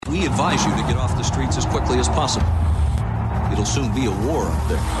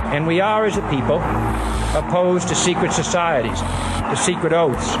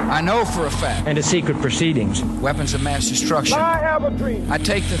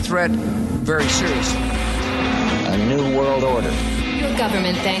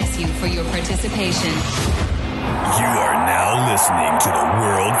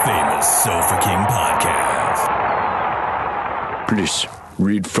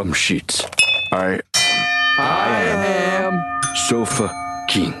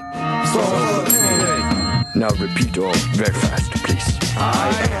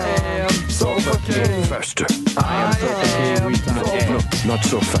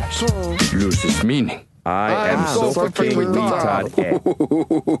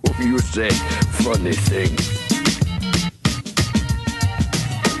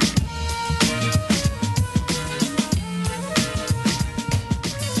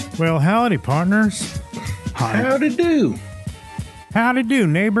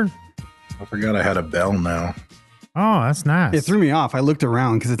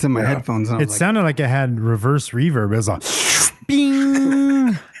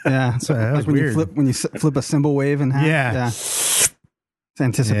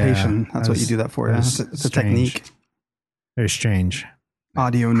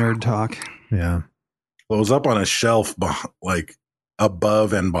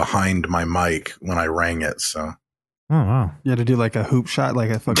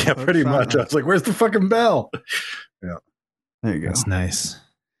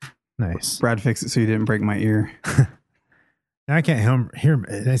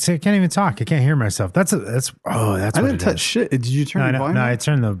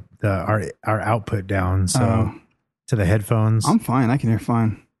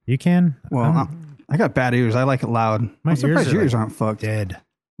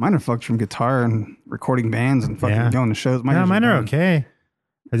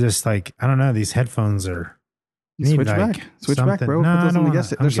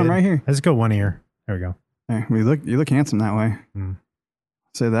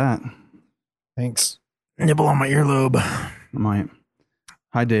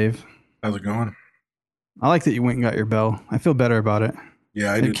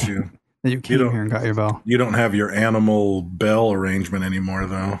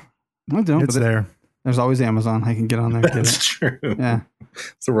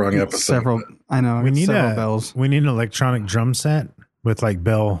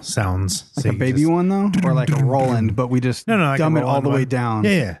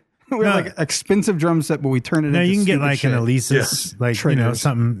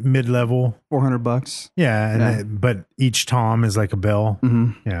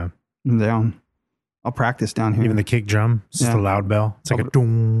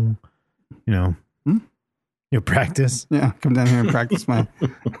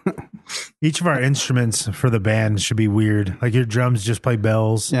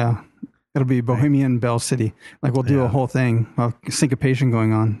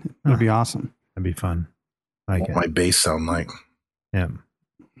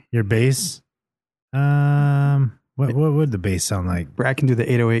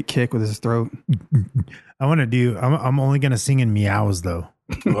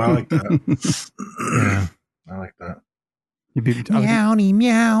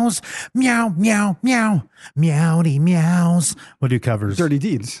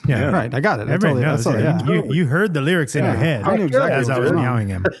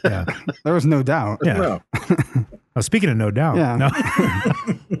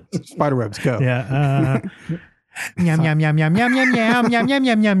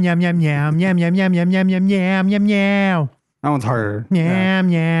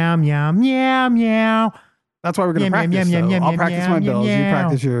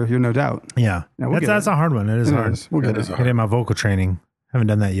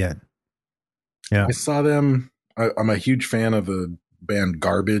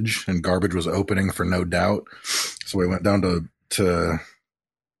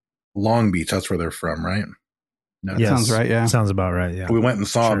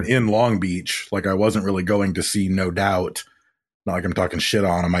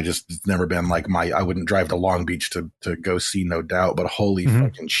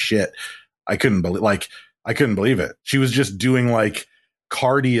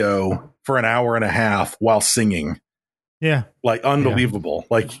Like unbelievable.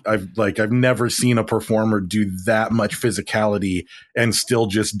 I've never seen a performer do that much physicality and still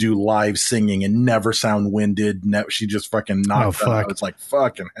just do live singing and never sound winded. She just fucking knocked it out. It's like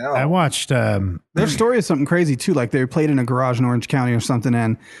fucking hell. I watched their story is something crazy too. Like they played in a garage in Orange County or something,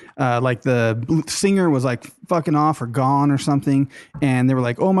 and like the singer was like fucking off or gone or something, and they were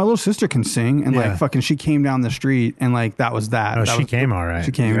like, "Oh, my little sister can sing," and like fucking she came down the street, and like that was that. Oh, that she was, came all right.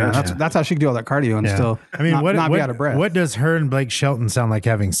 She came. Yeah. That's how she could do all that cardio and still. I mean, not be out of breath. What does her and Blake Shelton sound like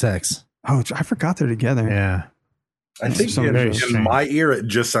having sex? Oh, I forgot they're together. Yeah, I think in my ear it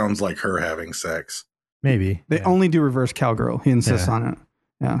just sounds like her having sex. Maybe they only do reverse cowgirl. He insists on it.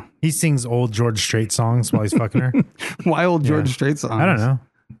 Yeah, he sings old George Strait songs while he's fucking her. Why old George Strait songs? I don't know.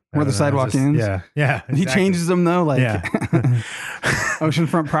 Where the sidewalk ends? Yeah. Exactly. He changes them though, like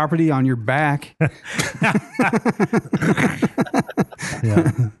oceanfront property on your back.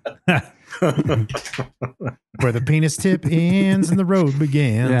 Where the penis tip ends and the road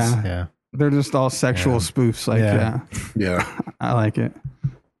begins. Yeah. They're just all sexual spoofs. Like, yeah. I like it.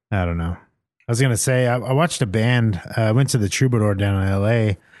 I don't know. I was going to say, I watched a band. I went to the Troubadour down in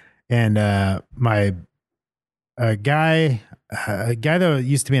LA, and a guy that I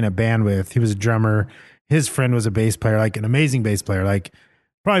used to be in a band with, he was a drummer. His friend was a bass player, like an amazing bass player, like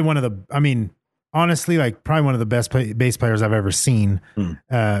probably one of the, honestly, like probably one of the best bass players I've ever seen,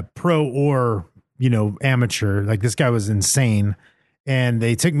 pro or, amateur. Like this guy was insane. And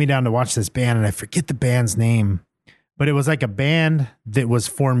they took me down to watch this band, and I forget the band's name, but it was like a band that was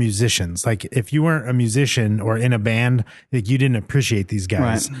for musicians. Like if you weren't a musician or in a band, like you didn't appreciate these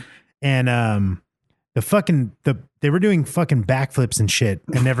guys. Right. And they were doing fucking backflips and shit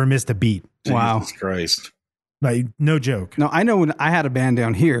and never missed a beat. Wow. Jesus Christ. Like, no joke. No, I know when I had a band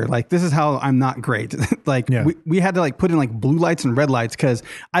down here, like this is how I'm not great. We had to like put in like blue lights and red lights because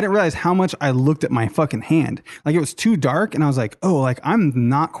I didn't realize how much I looked at my fucking hand. Like it was too dark, and I was like, oh, like I'm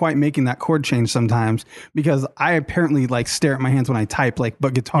not quite making that chord change sometimes because I apparently like stare at my hands when I type,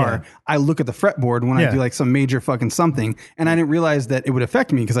 but guitar, I look at the fretboard when I do like some major fucking something, and I didn't realize that it would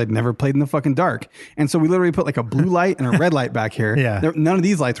affect me because I'd never played in the fucking dark. And so we literally put like a blue light and a red light back here. None of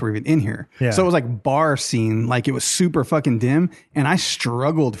these lights were even in here. So it was like bar scene. Like it was super fucking dim, and I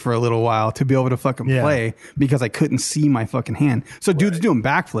struggled for a little while to be able to fucking play because I couldn't see my fucking hand. So dudes doing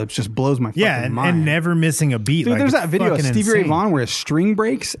backflips just blows my fucking mind. And never missing a beat. Dude, there's that video of Stevie Ray Vaughan where his string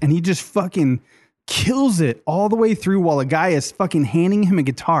breaks and he just fucking kills it all the way through while a guy is fucking handing him a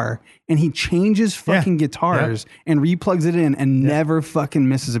guitar, and he changes fucking guitars and replugs it in and never fucking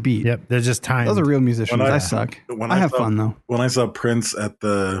misses a beat. They're just timed. Those are real musicians. I suck. I have fun though. When I saw Prince at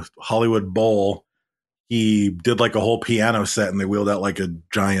the Hollywood Bowl, he did like a whole piano set, and they wheeled out like a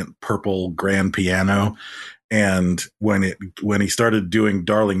giant purple grand piano. And when he started doing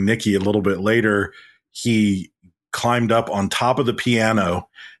Darling Nikki a little bit later, he climbed up on top of the piano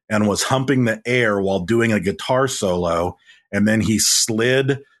and was humping the air while doing a guitar solo. And then he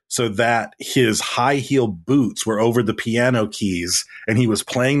slid so that his high heel boots were over the piano keys, and he was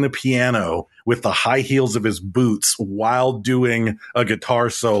playing the piano with the high heels of his boots while doing a guitar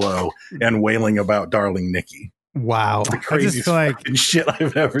solo and wailing about Darling Nikki. Wow. The craziest fucking shit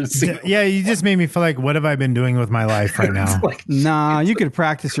I've ever seen. Yeah, you just made me feel like, what have I been doing with my life right now? Nah, you could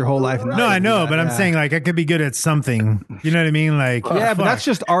practice your whole life. No, I know, but I'm saying like I could be good at something. You know what I mean? Like, but that's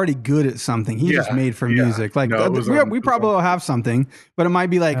just already good at something. He just made for music. Like we probably all have something, but it might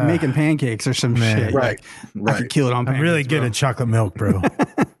be like making pancakes or some shit. Right. I could kill it on pancakes. I'm really good at chocolate milk, bro.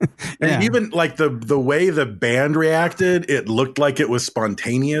 And even like the way the band reacted, it looked like it was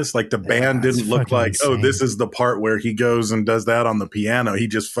spontaneous. Like the band didn't look like, insane. Oh, this is the part where he goes and does that on the piano. He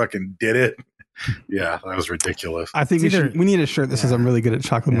just fucking did it. Yeah, that was ridiculous. I think we need a shirt that says I'm really good at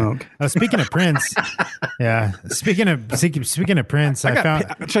chocolate milk. Speaking of Prince, Speaking of Prince, I found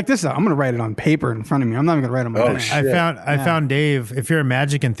check this out. I'm gonna write it on paper in front of me. I'm not even gonna write it on my pen. I found Dave. If you're a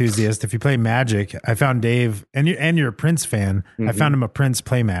Magic enthusiast, if you play Magic, I found Dave, and you're a Prince fan. I found him a Prince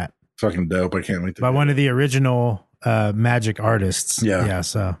playmat. Fucking dope! I can't wait to. By one of the original Magic artists. Yeah.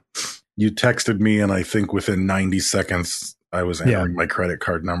 So you texted me, and I think within 90 seconds. I was entering my credit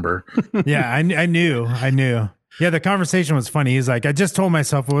card number. Yeah, I knew. Yeah, the conversation was funny. He's like, I just told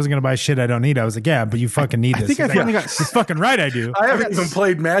myself I wasn't going to buy shit I don't need. I was like, yeah, but you fucking need this. I think I finally got... You're fucking right, I do. I haven't even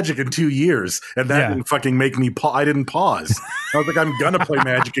played Magic in 2 years, and that didn't fucking make me I didn't pause. I was like, I'm going to play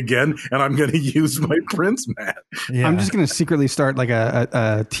Magic again, and I'm going to use my Prince mat. Yeah. I'm just going to secretly start like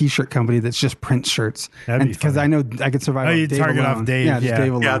a t-shirt company that's just Prince shirts. Because I know I could survive off Dave target alone. Off Dave. Yeah, just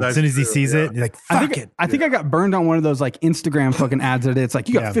Dave alone. As soon as he sees it, you're like, fuck it. I think I got burned on one of those like Instagram fucking ads that it's like,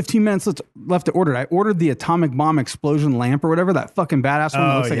 you got 15 minutes left to order. I ordered the atomic bomb explosion lamp or whatever, that fucking badass one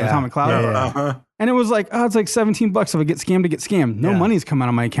that looks like an atomic cloud. And it was like, oh, it's like $17 if I get scammed to get scammed. No money's come out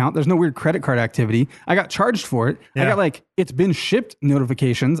of my account. There's no weird credit card activity. I got charged for it. I got like, it's been shipped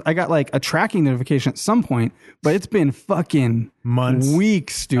notifications. I got like a tracking notification at some point, but it's been fucking months,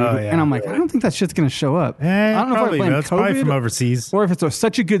 weeks, dude. And I'm like, I don't think that shit's going to show up. I don't know probably if I blame it's probably from overseas. Or if it's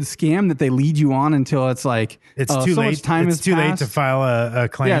such a good scam that they lead you on until it's like, it's too so late. Much time it's too late to file a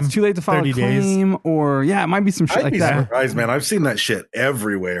claim. Yeah, it's too late to file a claim. Or it might be some shit like that. I'd be surprised, man. I've seen that shit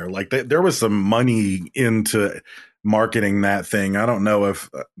everywhere. Like there was some money into marketing that thing. I don't know if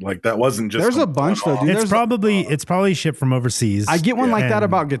like that wasn't just. There's a bunch though, dude. It's probably shipped from overseas. I get one like that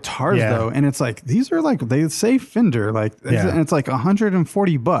about guitars though, and it's like these are like they say Fender, like and it's like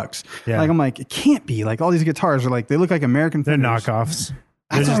 $140. Like I'm like, it can't be. Like all these guitars are like they look like American Fenders. They're knockoffs.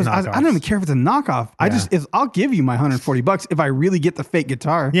 I don't even care if it's a knockoff. I'll give you my $140 if I really get the fake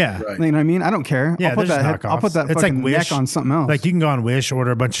guitar. Yeah. Right. You know what I mean? I don't care. Yeah, I'll put that it's fucking like neck on something else. Like you can go on Wish,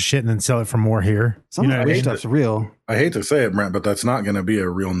 order a bunch of shit, and then sell it for more here. Some of that Wish stuff's real. I hate to say it, Brent, but that's not going to be a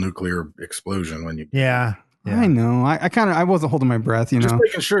real nuclear explosion when you. Yeah. I know. I wasn't holding my breath. Just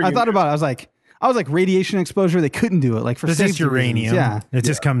making sure. I thought about it. I was like radiation exposure. They couldn't do it. Like for this safety is uranium. Reasons. It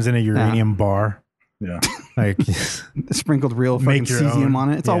just comes in a uranium bar. Yeah. Like sprinkled real fucking cesium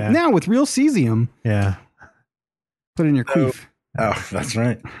on it. It's all now with real cesium. Yeah. Put it in your queef. Oh, that's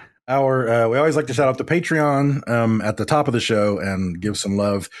right. We always like to shout out to Patreon at the top of the show and give some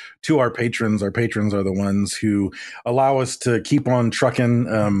love to our patrons. Our patrons are the ones who allow us to keep on trucking.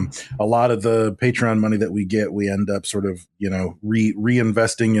 A lot of the Patreon money that we get, we end up sort of,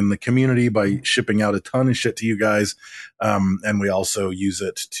 reinvesting in the community by shipping out a ton of shit to you guys. And we also use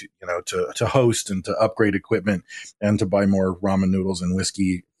it to host and to upgrade equipment and to buy more ramen noodles and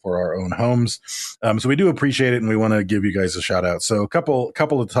whiskey for our own homes. So we do appreciate it, and we want to give you guys a shout out. So a couple at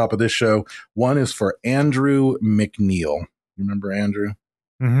the top of this show. One is for Andrew McNeil. You remember Andrew?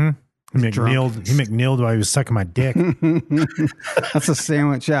 Mm-hmm. He McNeiled while he was sucking my dick. That's a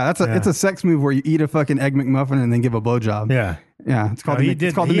sandwich. Yeah, it's a sex move where you eat a fucking Egg McMuffin and then give a blowjob. Yeah. Yeah, it's called the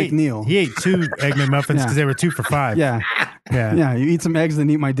McNeil. He ate 2 Egg McMuffins because they were 2 for $5. Yeah. Yeah, you eat some eggs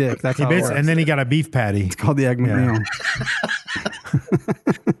and eat my dick. That's how it works. And then he got a beef patty. It's called the Egg McNeil.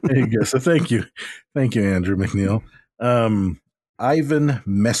 There you go. So thank you, Andrew McNeil. Ivan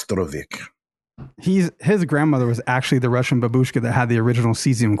Mestrovic. His grandmother was actually the Russian babushka that had the original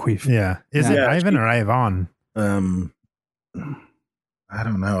cesium queef. Yeah. Is it Ivan or Ivan? I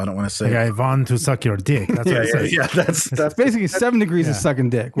don't know. I don't want to say like Ivan to suck your dick. That's what it says. Yeah, that's basically 7 degrees of sucking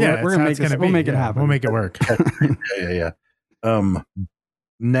dick. We're gonna make it. We'll make it happen. We'll make it work. Yeah.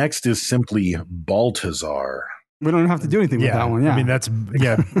 Next is simply Baltazar. We don't have to do anything with that one. Yeah. I mean,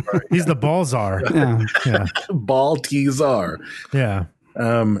 he's the Balzar. Yeah. Baltazar. Yeah.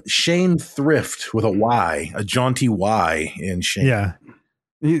 Shane Thrift with a Y, a jaunty Y in Shane. Yeah.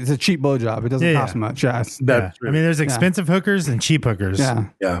 It's a cheap blowjob. It doesn't cost much. Yeah. I mean, there's expensive hookers and cheap hookers.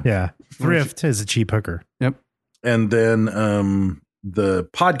 Yeah. Thrift is a cheap hooker. Yep. And then the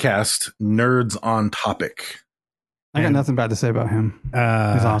podcast Nerds on Topic. I got nothing bad to say about him. He's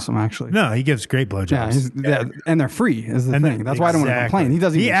awesome, actually. No, he gives great blowjobs. And they're free is the thing. That's why I don't want to complain. He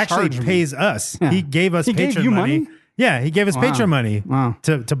doesn't. He actually pays us. Yeah. He gave us Patreon money. Yeah, he gave us Patreon money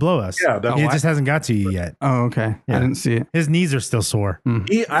to blow us. Yeah, he just hasn't got to you yet. Oh, okay. Yeah. I didn't see it. His knees are still sore.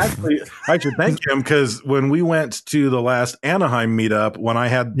 I should thank him because when we went to the last Anaheim meetup, when I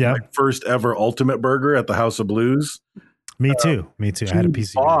had my first ever Ultimate Burger at the House of Blues. Me too. I had a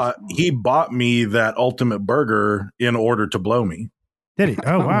piece of yours. He bought me that Ultimate Burger in order to blow me. Did he?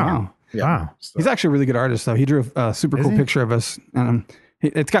 Oh, wow. Yeah. Wow. So. He's actually a really good artist, though. He drew a super cool picture of us.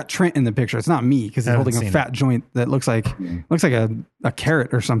 It's got Trent in the picture. It's not me because he's holding a fat joint that looks like a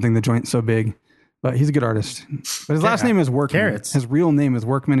carrot or something. The joint's so big, but he's a good artist. But his last name is Workman. Carrots. His real name is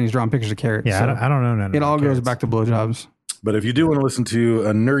Workman. And he's drawing pictures of carrots. Yeah, so I don't know none. It all goes back to blowjobs. But if you do want to listen to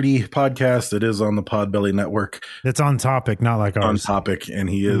a nerdy podcast, it is on the Podbelly Network. It's on topic, not like ours. On topic, and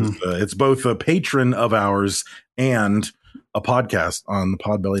he is. It's both a patron of ours and a podcast on the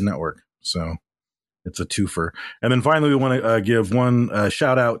Podbelly Network. So. It's a twofer. And then finally, we want to give one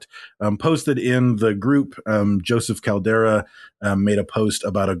shout out posted in the group. Joseph Caldera made a post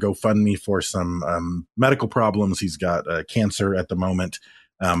about a GoFundMe for some medical problems. He's got cancer at the moment.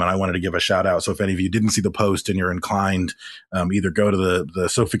 And I wanted to give a shout out. So if any of you didn't see the post and you're inclined, either go to the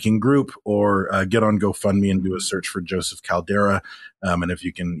Sofa King group or get on GoFundMe and do a search for Joseph Caldera. And if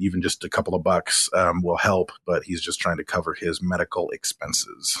you can, even just a couple of bucks will help. But he's just trying to cover his medical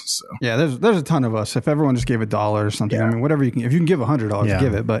expenses. So yeah, there's a ton of us. If everyone just gave $1 or something, I mean, whatever you can. If you can give $100,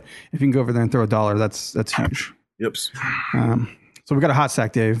 give it. But if you can go over there and throw $1, that's huge. Yep. So we got a hot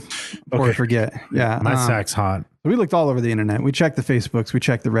sack, Dave. Before we forget, my sack's hot. We looked all over the internet. We checked the Facebooks, we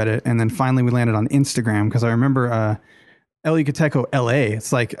checked the Reddit, and then finally we landed on Instagram because I remember El Yucateco LA.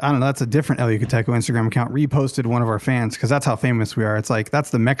 It's like, I don't know, that's a different El Yucateco Instagram account. Reposted one of our fans because that's how famous we are. It's like,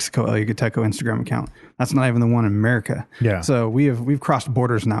 that's the Mexico El Yucateco Instagram account. That's not even the one in America. Yeah. So we've crossed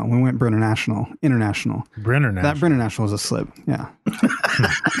borders now. We went international. That Brenner National was a slip. Yeah.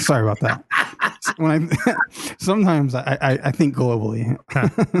 Sorry about that. Sometimes I think globally.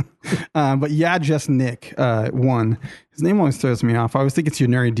 But yeah, just Nick won. His name always throws me off. I always think it's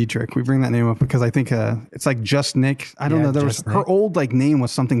Yuneri Dietrich. We bring that name up because I think it's like Just Nick. I don't know. There was her old like name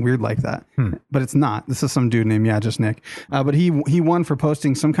was something weird like that, but it's not. This is some dude named Just Nick. But he won for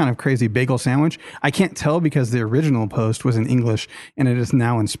posting some kind of crazy bagel sandwich. I can't tell because the original post was in English and it is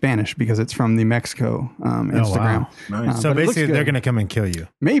now in Spanish because it's from the Mexico Instagram. Oh, wow. Nice. So basically, they're going to come and kill you.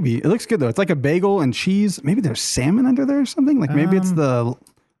 Maybe it looks good though. It's like a bagel and cheese. Maybe there's salmon under there or something. Like maybe it's the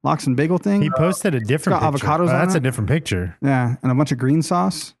lox and bagel thing. He posted a different picture. Avocados on that's it. A different picture. Yeah, and a bunch of green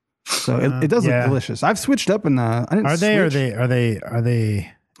sauce. So it does look delicious. I've switched up and I didn't. Are they?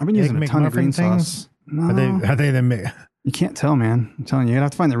 I've been using a ton of green sauce. No. Are they the? You can't tell, man. I'm telling you, you'd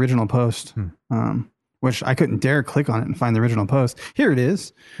have to find the original post. Which I couldn't dare click on it and find the original post. Here it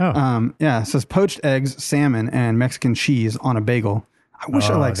is. It says poached eggs, salmon, and Mexican cheese on a bagel. I wish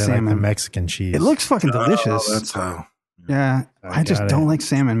I liked salmon. Like the Mexican cheese. It looks fucking delicious. That's how. Yeah, I just don't like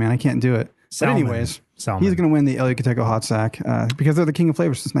salmon, man. I can't do it. Salmon. But anyways, he's going to win the El Yucateco Hot Sack because they're the king of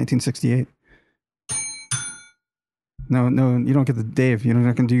flavors since 1968. No, you don't get the Dave. You're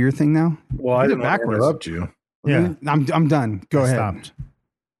not going to do your thing now? Well, I didn't interrupt you. Yeah, I'm done. Go ahead. Stopped.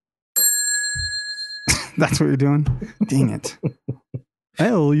 That's what you're doing? Dang it.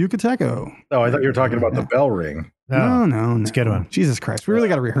 El Yucateco. Oh, I thought you were talking about the bell ring. No. It's a good one. Jesus Christ. We really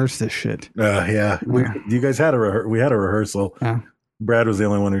got to rehearse this shit. Yeah. You guys had we had a rehearsal. Yeah. Brad was the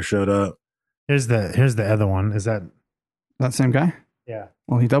only one who showed up. Here's the other one. Is that same guy? Yeah.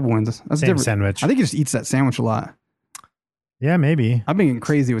 Well, he double wins. That's same different sandwich. I think he just eats that sandwich a lot. Yeah, maybe. I've been getting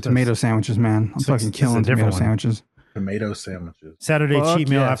crazy with tomato sandwiches, man. I'm fucking killing tomato sandwiches. Tomato sandwiches. Saturday cheat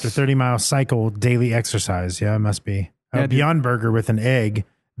meal after 30-mile cycle, daily exercise. Yeah, it must be. Beyond Burger with an egg,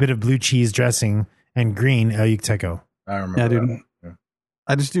 bit of blue cheese dressing, and green El Yucateco. I remember that. Dude. Yeah.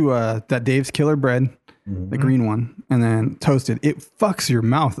 I just do that Dave's Killer bread, the green one, and then toasted. It fucks your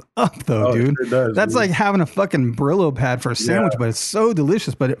mouth up, though, dude. It does, That's like having a fucking Brillo pad for a sandwich, but it's so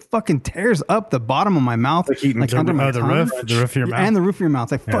delicious. But it fucking tears up the bottom of my mouth, like under my tongue. the roof of your mouth, and the roof of your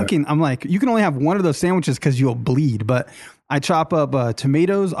mouth. I'm like, you can only have one of those sandwiches because you'll bleed. But I chop up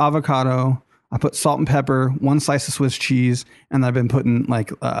tomatoes, avocado. I put salt and pepper, one slice of Swiss cheese, and I've been putting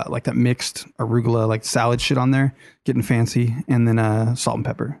like that mixed arugula, like salad shit on there, getting fancy, and then salt and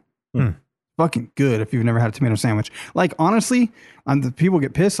pepper. Fucking good if you've never had a tomato sandwich. Like, honestly, the people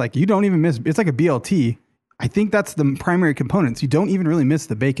get pissed. Like, you don't even miss. It's like a BLT. I think that's the primary components. You don't even really miss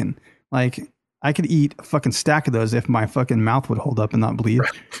the bacon. Like, I could eat a fucking stack of those if my fucking mouth would hold up and not bleed.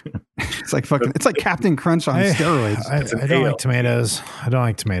 It's like Captain Crunch on steroids. I don't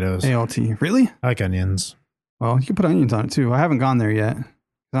like tomatoes. ALT. Really? I like onions. Well, you can put onions on it too. I haven't gone there yet.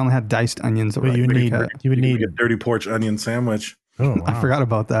 I only had diced onions. That were you would need a dirty porch onion sandwich. Oh, wow. I forgot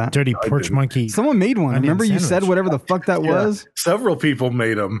about that. Dirty porch monkey. Someone made one. Remember you said whatever the fuck that was? Several people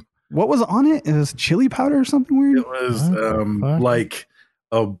made them. What was on it? It was chili powder or something weird? It was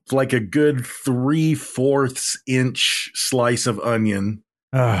like a good 3/4 inch slice of onion,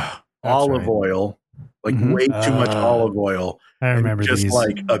 olive oil, like way too much olive oil. I remember just these.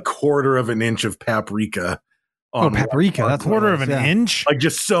 like a 1/4 of an inch of paprika. Paprika. That's 1/4 of an inch? Like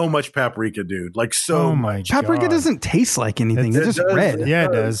just so much paprika, dude. Like so much. Paprika doesn't taste like anything. It's just red. Yeah,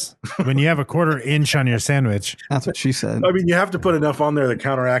 it does. When you have a 1/4 inch on your sandwich. That's what she said. I mean, you have to put enough on there to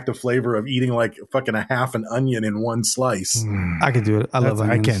counteract the flavor of eating like fucking a half an onion in one slice. I could do it. I love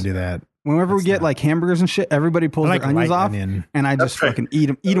onions. I can't do that. Whenever we get like hamburgers and shit, everybody pulls their onions off, and I just fucking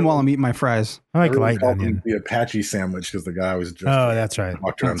eat them while I'm eating my fries. I like light onion. The Apache sandwich because the guy was dressed. Oh, that's right.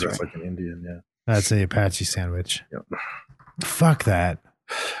 Walked around dressed like an Indian. Yeah, that's the Apache sandwich. Yep. Fuck that.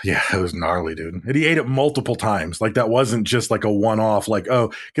 Yeah, it was gnarly, dude. And he ate it multiple times. Like that wasn't just like a one-off. Like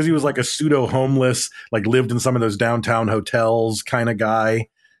because he was like a pseudo homeless, like lived in some of those downtown hotels kind of guy.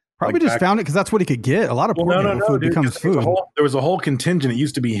 Probably just found it because that's what he could get. A lot of poor food becomes food. There was a whole contingent. It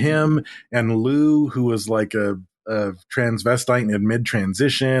used to be him and Lou, who was like a transvestite in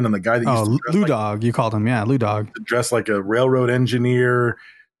mid-transition, and the guy that used to Lou Dog, you called him, yeah, Lou Dog, dressed like a railroad engineer.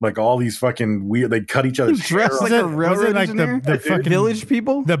 like all these fucking weird. They'd cut each other's hair Dressed off. like a railroad like engineer? the fucking village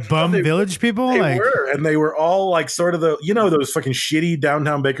people? the bum village people? They Like, were, and they were all like sort of those fucking shitty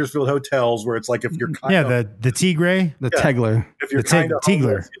downtown Bakersfield hotels where it's like if you're kind of, the Tigray. The Tegler. if you're the kind of Tigler,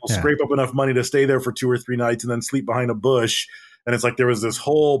 homeless, you'll yeah. scrape up enough money to stay there for 2 or 3 nights and then sleep behind a bush. And it's like there was this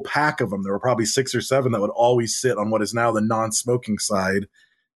whole pack of them. There were probably 6 or 7 that would always sit on what is now the non-smoking side.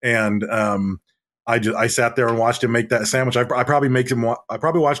 And I sat there and watched him make that sandwich. I probably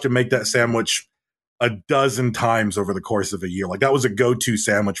watched him make that sandwich a dozen times over the course of a year. Like that was a go-to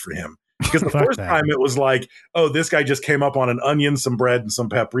sandwich for him. Because the first time it was like, oh, this guy just came up on an onion, some bread, and some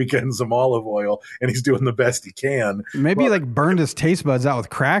paprika and some olive oil, and he's doing the best he can. Maybe he like burned his taste buds out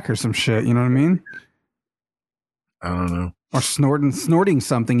with crack or some shit. You know what I mean? I don't know. Or snorting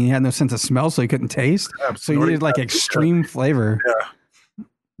something. He had no sense of smell, so he couldn't taste. Yeah, So he needed like extreme flavor.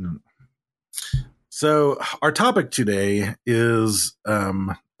 Yeah. So our topic today is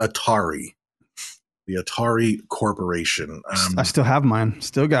Atari, the Atari Corporation. I still have mine.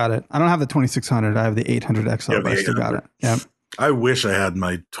 Still got it. I don't have the 2600. I have the 800 XL, but I still got it. Yeah. I wish I had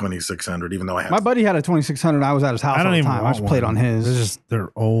my 2600, even though I have My buddy had a 2600. I was at his house I all don't the even time. I want just played one. on his. It's just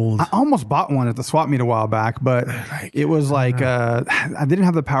they're old. I almost bought one at the swap meet a while back, but it was like I didn't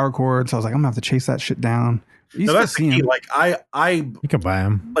have the power cord, so I was like, I'm gonna have to chase that shit down. No, that's the key. Like I You can buy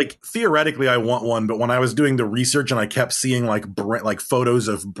them. like theoretically I want one, but when I was doing the research and I kept seeing like photos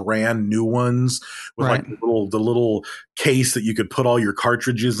of brand new ones with Right. like the little case that you could put all your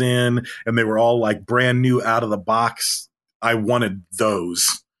cartridges in, and they were all like brand new out of the box. I wanted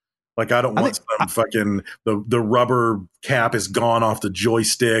those. Like I don't want some fucking the rubber cap is gone off the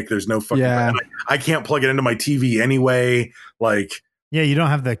joystick. There's no fucking. Yeah. I can't plug it into my TV anyway. Like Yeah, you don't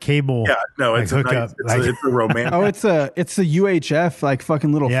have the cable. yeah, no, like, it's hook a nice, up, it's, like- a, it's a romantic. Oh, it's the UHF like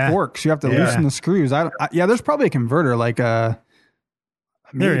fucking little Yeah. forks. You have to Yeah. loosen the screws. Yeah, there's probably a converter like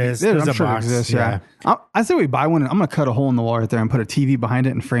There it is. There's I'm a sure box, it exists. Yeah, I say we buy one. And I'm gonna cut a hole in the wall right there and put a TV behind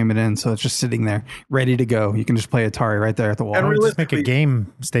it and frame it in, so it's just sitting there ready to go. You can just play Atari right there at the wall. And Or just make a realistically-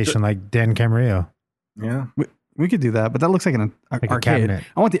 game station like Dan Camarillo. Yeah. We could do that, but that looks like an a arcade. cabinet.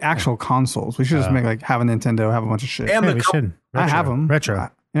 I want the actual consoles. We should just make like have a Nintendo, have a bunch of shit. And Yeah, the we should. I have them. Retro.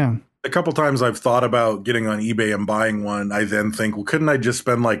 Yeah. A couple times I've thought about getting on eBay and buying one. I then think, well, couldn't I just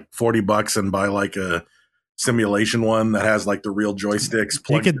spend like $40 and buy like a simulation one that has like the real joysticks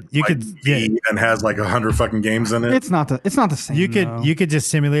plugged could- into you my could- TV and has like 100 fucking games in it? It's not the same. You could though. you could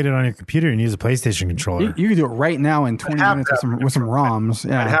just simulate it on your computer and use a PlayStation controller. You could do it right now in 20 have minutes to with some ROMs. I'd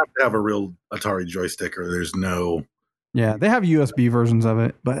Yeah. have to have a real Atari joystick, or there's no. Yeah, they have USB versions of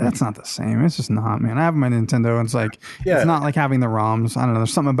it, but that's not the same. It's just not, man. I have my Nintendo, and it's like Yeah. it's not like having the ROMs. I don't know.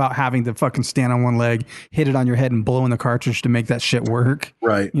 There's something about having to fucking stand on one leg, hit it on your head, and blow in the cartridge to make that shit work.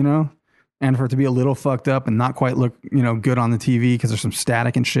 Right. You know, and for it to be a little fucked up and not quite look, good on the TV because there's some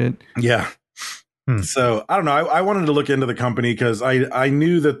static and shit. Yeah. So I don't know. I wanted to look into the company because I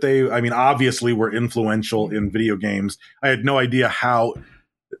knew that they, obviously were influential in video games. I had no idea how,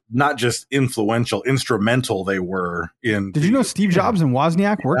 not just influential, instrumental they were in. Did you know Steve Jobs and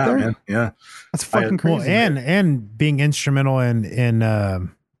Wozniak worked there? Man, yeah. That's fucking crazy. Well, and being instrumental in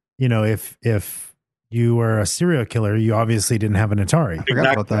if you were a serial killer, you obviously didn't have an Atari. I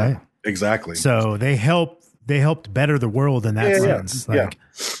forgot about that. Exactly. So they helped better the world in that sense. Yeah. Like,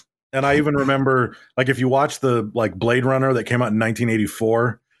 And I even remember, like, if you watch the like Blade Runner that came out in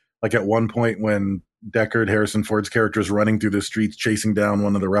 1984, like at one point when Deckard, Harrison Ford's character, is running through the streets chasing down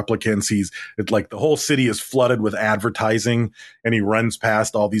one of the replicants, it's like the whole city is flooded with advertising, and he runs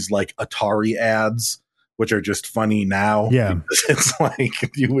past all these like Atari ads, which are just funny now. Yeah. It's like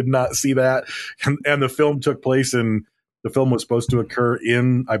you would not see that. And the film was supposed to occur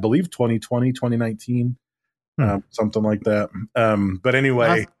in, I believe, 2019, something like that. But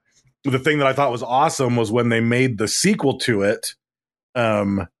anyway, the thing that I thought was awesome was when they made the sequel to it,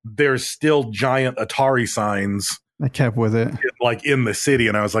 there's still giant Atari signs I kept with it. like in the city,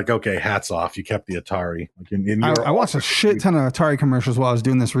 and I was like, okay, hats off, you kept the Atari. Like I watched a shit ton of Atari commercials while I was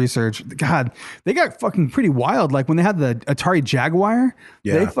doing this research. God, they got fucking pretty wild. Like when they had the Atari Jaguar,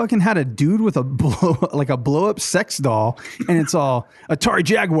 they fucking had a dude with a blow up sex doll, and it's all Atari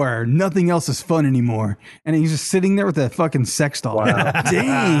Jaguar. Nothing else is fun anymore. And he's just sitting there with a fucking sex doll. Wow.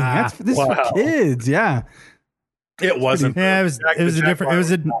 Dang, this is for kids. Yeah. It wasn't. yeah, it was a different. It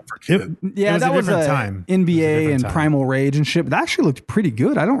was a Yeah, that was different a time. It was a NBA different and time. Primal Rage and shit. But that actually looked pretty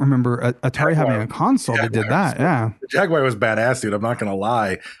good. I don't remember Atari having a console that did that. Yeah. The Jaguar was badass, dude. I'm not gonna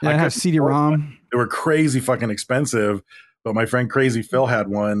lie. Yeah, it had CD-ROM. They were crazy fucking expensive, but my friend Crazy Phil had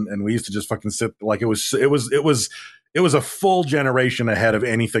one, and we used to just fucking sit like it was a full generation ahead of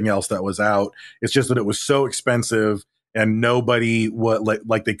anything else that was out. It's just that it was so expensive, and nobody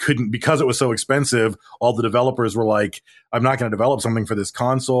like they couldn't, because it was so expensive. All the developers were like, I'm not going to develop something for this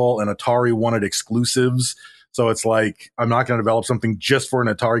console, and Atari wanted exclusives. So it's like, I'm not going to develop something just for an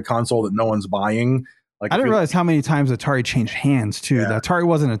Atari console that no one's buying. Like, I didn't realize how many times Atari changed hands too. The Atari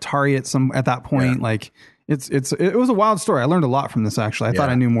wasn't Atari at that point. Yeah. Like it was a wild story. I learned a lot from this, actually. I thought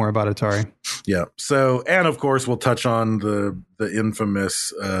I knew more about Atari. Yeah. So, and of course we'll touch on the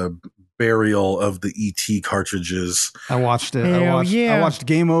infamous burial of the ET cartridges. I watched it. I watched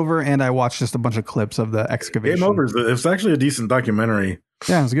Game Over, and I watched just a bunch of clips of the excavation. Game Over, it's actually a decent documentary.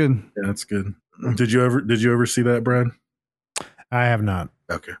 Yeah, it's good. Yeah, it's good. Did you ever see that, Brad? I have not.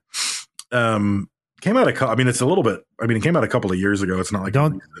 Okay. Came out it's a little bit. It came out a couple of years ago. It's not like a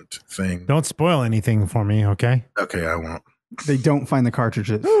recent thing. Don't spoil anything for me, okay? Okay, I won't. They don't find the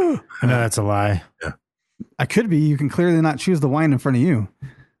cartridges. I know that's a lie. Yeah. I could be. You can clearly not choose the wine in front of you.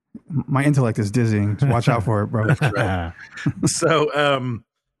 My intellect is dizzying. So watch out for it, bro. Right. So,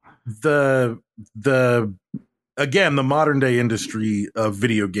 the modern day industry of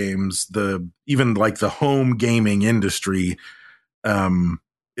video games, even like the home gaming industry,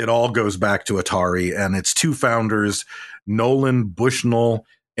 it all goes back to Atari, and its two founders, Nolan Bushnell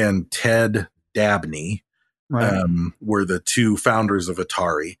and Ted Dabney, were the two founders of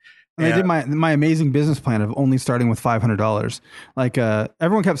Atari. And they did my amazing business plan of only starting with $500. Like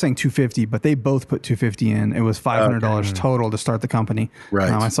everyone kept saying $250, but they both put $250 in. It was $500 total to start the company. Right.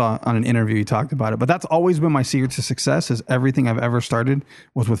 I saw on an interview he talked about it, but that's always been my secret to success. Is everything I've ever started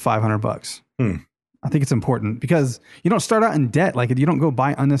was with $500. I think it's important because you don't start out in debt. Like you don't go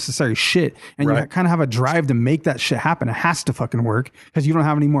buy unnecessary shit, and you kind of have a drive to make that shit happen. It has to fucking work because you don't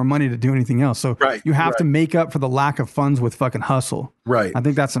have any more money to do anything else. So you have to make up for the lack of funds with fucking hustle. Right. I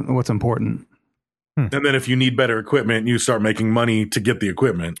think that's what's important. And then if you need better equipment, you start making money to get the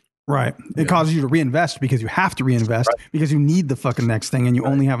equipment. Right. It causes you to reinvest because you have to reinvest because you need the fucking next thing and you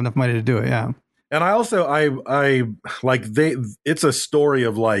only have enough money to do it. Yeah. And I also, I like it's a story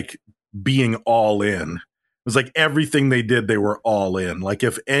of like being all in. It was like everything they did, they were all in. Like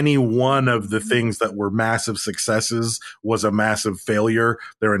if any one of the things that were massive successes was a massive failure,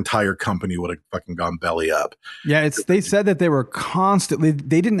 their entire company would have fucking gone belly up. Yeah, they said that they were constantly,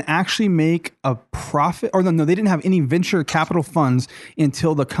 they didn't actually make a profit, or no, they didn't have any venture capital funds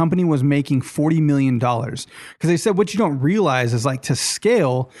until the company was making $40 million. Because they said what you don't realize is like to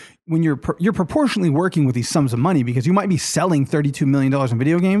scale, when you're proportionally working with these sums of money, because you might be selling $32 million in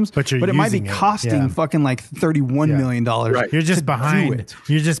video games, but it might be costing fucking like $31 million. Right. You're just behind.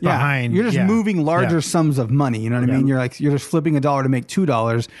 You're just behind. You're just moving larger sums of money. You know what I mean? You're just flipping $1 to make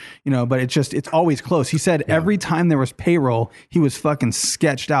 $2, but it's always close. He said every time there was payroll, he was fucking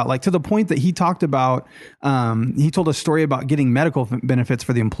sketched out, like to the point that he talked about, he told a story about getting medical benefits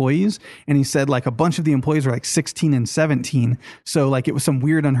for the employees. And he said like a bunch of the employees were like 16 and 17. So like it was some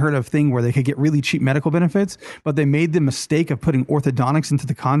weird unheard of thing where they could get really cheap medical benefits, but they made the mistake of putting orthodontics into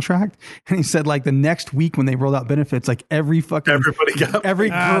the contract. And he said like the next week when they rolled out benefits, like every girl,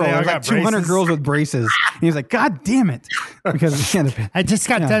 like 200 girls with braces. And he was like, God damn it. Because I just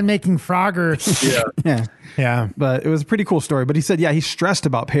got done making Frogger. Yeah. But it was a pretty cool story. But he said, he stressed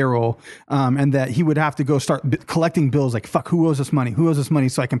about payroll, and that he would have to go start collecting bills like, fuck, who owes us money? Who owes us money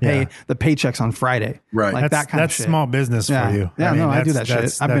so I can pay the paychecks on Friday? Right. Like that kind of shit. That's small business for you. Yeah, I do that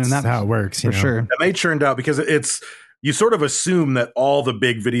shit. I've been in that. How it works. For sure. And they churned out, because you sort of assume that all the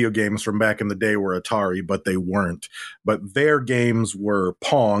big video games from back in the day were Atari, but they weren't. But their games were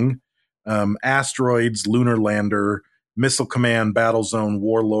Pong, Asteroids, Lunar Lander, Missile Command, Battlezone,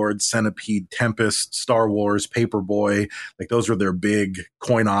 Warlord, Centipede, Tempest, Star Wars, Paperboy. Like those were their big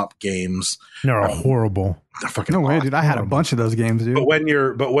coin-op games. They're horrible. They're fucking no way, awesome. dude. I had a bunch of those games, dude. But when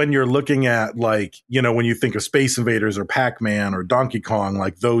you're looking at like, when you think of Space Invaders or Pac-Man or Donkey Kong,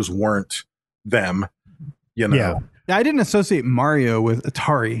 like those weren't them. Yeah, I didn't associate Mario with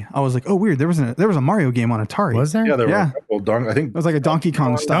Atari. I was like, oh, weird. There was a Mario game on Atari. Was there? Yeah, there were a couple. I think it was like a Donkey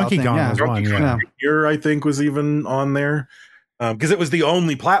Kong style Donkey thing. Kong was Donkey one. Kong Jr., I think, was even on there, because it was the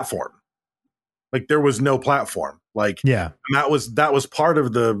only platform. Like there was no platform. Like and that was part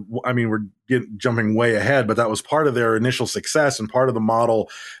of the. I mean, we're jumping way ahead, but that was part of their initial success, and part of the model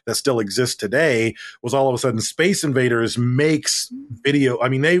that still exists today was all of a sudden Space Invaders makes video. I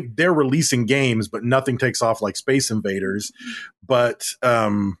mean, they're releasing games, but nothing takes off like Space Invaders. But I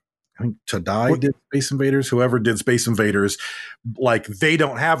think Tadai did Space Invaders. Whoever did Space Invaders, like they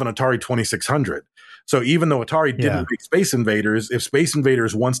don't have an Atari 2600. So even though Atari didn't make Space Invaders, if Space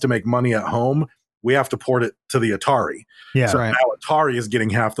Invaders wants to make money at home, we have to port it to the Atari. Yeah. So now Atari is getting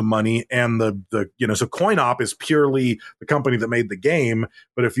half the money, and so CoinOp is purely the company that made the game.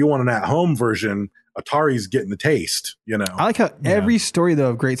 But if you want an at-home version, Atari's getting the taste, you know. I like how every story though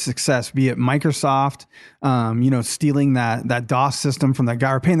of great success, be it Microsoft, stealing that DOS system from that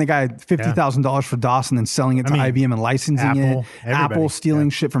guy, or paying the guy $50,000 for DOS and then selling it to IBM and licensing Apple stealing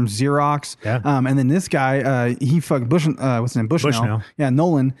shit from Xerox, and then this guy, he fucked what's his name, Bushnell,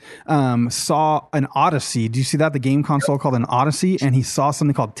 Nolan, saw an Odyssey. Do you see that, the game console called an Odyssey, and he saw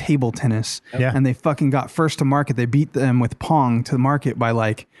something called table tennis, and they fucking got first to market. They beat them with Pong to the market by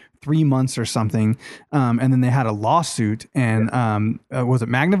like 3 months or something, and then they had a lawsuit, and was it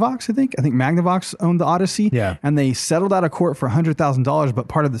Magnavox? I think Magnavox owned the Odyssey, and they settled out of court for $100,000. But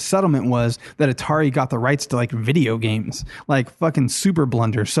part of the settlement was that Atari got the rights to like video games, like fucking Super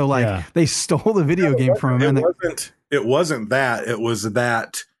Blunder. So like they stole the video game from him. It wasn't that. It was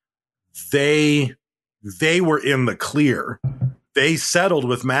that they were in the clear. They settled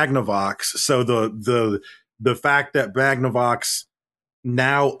with Magnavox. So the fact that Magnavox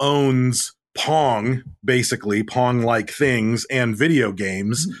now owns Pong, basically Pong-like things and video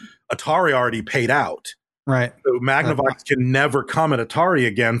games, Atari already paid out. Right. So Magnavox can never come at Atari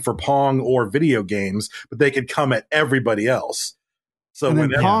again for Pong or video games, but they could come at everybody else. So and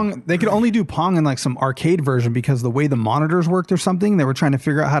then Pong, they could only do Pong in like some arcade version because the way the monitors worked or something, they were trying to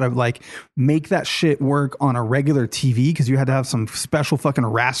figure out how to like make that shit work on a regular TV, because you had to have some special fucking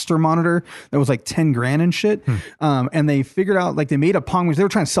raster monitor that was like 10 grand and shit. And they figured out, like, they made a Pong, they were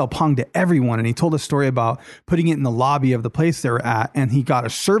trying to sell Pong to everyone. And he told a story about putting it in the lobby of the place they were at, and he got a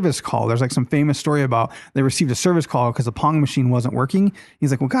service call. There's like some famous story about they received a service call because the Pong machine wasn't working.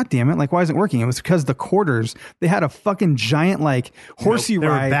 He's like, well, God damn it. Like, why isn't it working? It was because the quarters, they had a fucking giant, like, horsey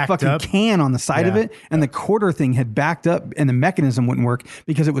ride fucking can on the side of it, and the quarter thing had backed up and the mechanism wouldn't work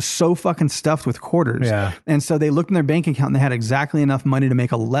because it was so fucking stuffed with quarters. And so they looked in their bank account and they had exactly enough money to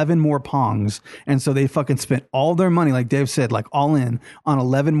make 11 more Pongs. And so they fucking spent all their money, like Dave said, like all in on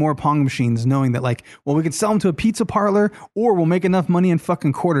 11 more Pong machines, knowing that like, well, we could sell them to a pizza parlor, or we'll make enough money in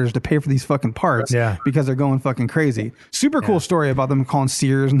fucking quarters to pay for these fucking parts because they're going fucking crazy. Super cool story about them calling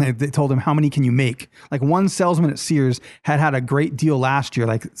Sears, and they told him, how many can you make? Like, one salesman at Sears had a great deal last year.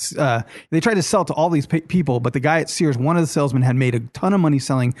 Like, they tried to sell to all these people, but the guy at Sears, one of the salesmen, had made a ton of money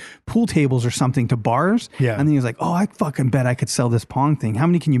selling pool tables or something to bars. And then he was like, oh, I fucking bet I could sell this Pong thing. How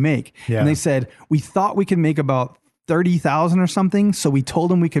many can you make? And they said, we thought we could make about 30,000 or something. So we told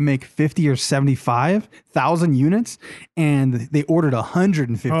them we could make 50 or 75,000 units, and they ordered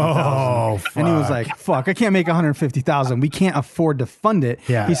 150,000. And he was like, fuck, I can't make 150,000. We can't afford to fund it.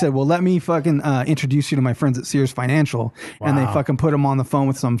 He said, well, let me fucking introduce you to my friends at Sears Financial. And they fucking put him on the phone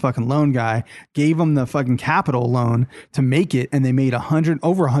with some fucking loan guy, gave him the fucking capital loan to make it. And they made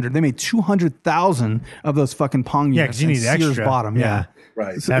over 100. They made 200,000 of those fucking Pong units. Because you need Sears extra. Bought them.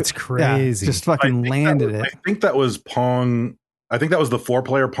 Right. So, that's crazy. just fucking landed it. I think that was Pong. I think that was the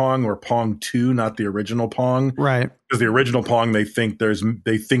 4-player Pong, or Pong 2, not the original Pong. Right. Because the original Pong, they think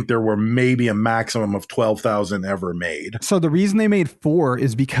there were maybe a maximum of 12,000 ever made. So the reason they made 4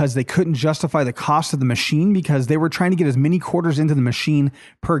 is because they couldn't justify the cost of the machine, because they were trying to get as many quarters into the machine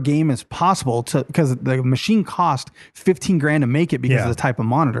per game as possible, because the machine cost 15 grand to make it because of the type of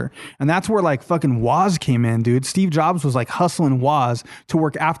monitor. And that's where like fucking Woz came in, dude. Steve Jobs was like hustling Woz to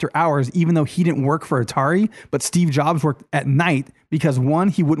work after hours, even though he didn't work for Atari, but Steve Jobs worked at night because, 1,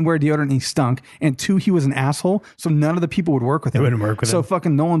 he wouldn't wear deodorant and he stunk, and 2, he was an asshole, so none of the people would work with him. They wouldn't work with him. So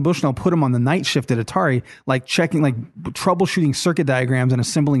fucking Nolan Bushnell put him on the night shift at Atari, like checking, like troubleshooting circuit diagrams and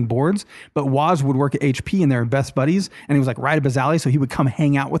assembling boards. But Woz would work at HP, and they were best buddies, and he was like right up his alley, so he would come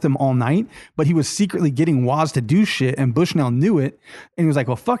hang out with him all night. But he was secretly getting Woz to do shit, and Bushnell knew it, and he was like,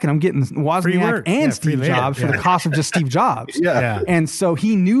 well, fuck it, I'm getting Wozniak and Steve Jobs for the cost of just Steve Jobs. And so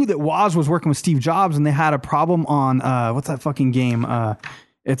he knew that Woz was working with Steve Jobs, and they had a problem on what's that fucking game?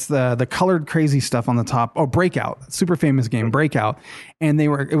 It's the colored crazy stuff on the top. Oh, Breakout, super famous game, Breakout. And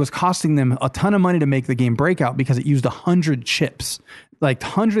it was costing them a ton of money to make the game Breakout because it used 100 chips, like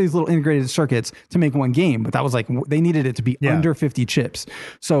 100 of these little integrated circuits to make one game. But that was like, they needed it to be under 50 chips.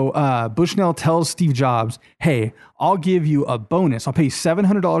 So Bushnell tells Steve Jobs, hey, I'll give you a bonus. I'll pay you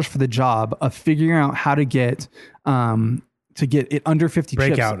 $700 for the job of figuring out how to get it under 50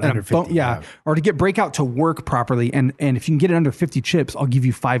 Breakout chips. Under 50. Or to get Breakout to work properly. And if you can get it under 50 chips, I'll give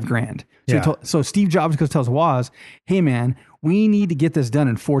you $5 grand. So Steve Jobs goes tells Woz, hey man, we need to get this done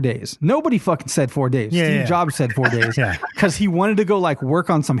in 4 days. Nobody fucking said 4 days. Steve Jobs said 4 days because he wanted to go like work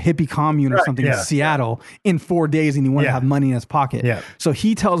on some hippie commune or something in Seattle in 4 days, and he wanted to have money in his pocket. So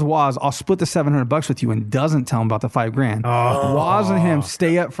he tells Woz, I'll split the $700 with you, and doesn't tell him about the $5 grand. Woz and him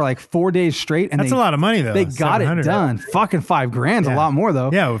stay up for like 4 days straight, and that's a lot of money though. They got it done. Fucking $5 grand's a lot more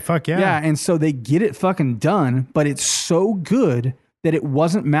though. Yeah, well, fuck yeah. Yeah, and so they get it fucking done, but it's so good that it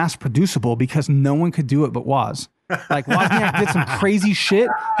wasn't mass producible because no one could do it but Woz. Like Wozniak did some crazy shit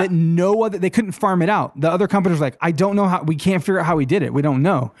that they couldn't farm it out. The other companies were like, I don't know how, we can't figure out how he did it. We don't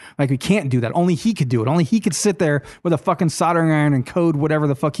know. Like, we can't do that. Only he could do it. Only he could sit there with a fucking soldering iron and code whatever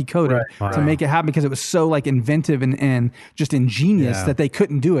the fuck he coded to make it happen, because it was so like inventive and just ingenious that they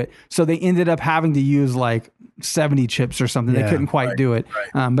couldn't do it. So they ended up having to use like 70 chips or something. They couldn't quite do it.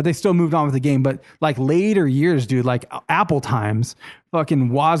 But they still moved on with the game. But like later years, dude, like Apple times, fucking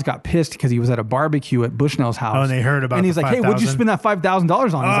Woz got pissed because he was at a barbecue at Bushnell's house. Oh, and they heard about it. And he's like, 5,000? Hey, what'd you spend that $5,000 on?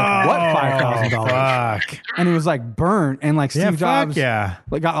 He's like, what $5,000? Fuck. And he was like burnt. And like Steve Jobs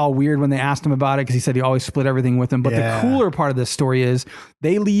like got all weird when they asked him about it, because he said he always split everything with him. But the cooler part of this story is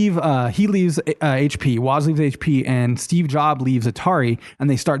he leaves HP, Woz leaves HP, and Steve Jobs leaves Atari, and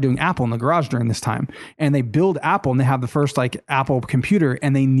they start doing Apple in the garage during this time. And they build Apple, and they have the first like Apple computer,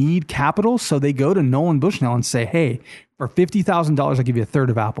 and they need capital. So they go to Nolan Bushnell and say, hey, for $50,000, I'll give you a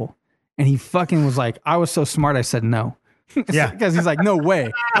third of Apple. And he fucking was like, I was so smart, I said no. Because he's like, no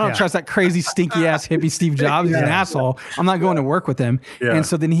way. I don't trust that crazy, stinky ass hippie Steve Jobs. He's an asshole. I'm not going to work with him. Yeah. And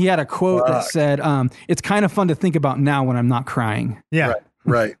so then he had a quote that said, it's kind of fun to think about now when I'm not crying. Yeah.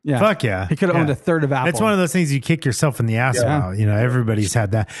 Right. Yeah. Fuck yeah. He could have owned a third of Apple. It's one of those things you kick yourself in the ass about. You know, everybody's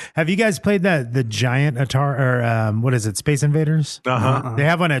had that. Have you guys played the giant Atari, or what is it, Space Invaders? They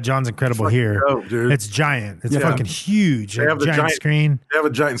have one at John's Incredible here. Dope, dude. It's giant. It's fucking huge. They have the giant screen. They have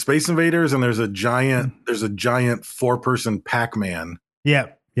a giant Space Invaders, and there's a giant 4-person Pac-Man.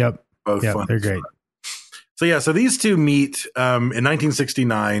 Yep. Both fun. They're great. So these two meet in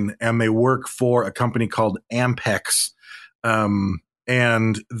 1969, and they work for a company called Ampex.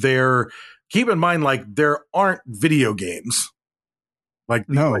 And keep in mind, like, there aren't video games. Like,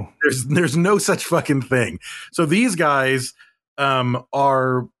 there's no such fucking thing. So these guys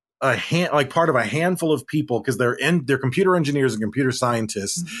are part of a handful of people, because they're computer engineers and computer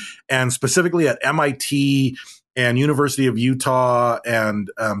scientists, and specifically at MIT and University of Utah,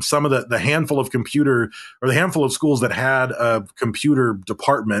 and some of the handful of schools that had a computer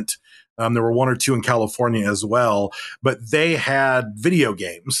department. There were one or two in California as well, but they had video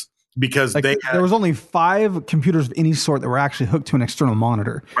games, because like, there was only 5 computers of any sort that were actually hooked to an external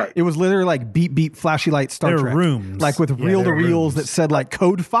monitor. Right. It was literally like beep, beep, flashy light Star Trek. Rooms. Like with reel-to-reels that said like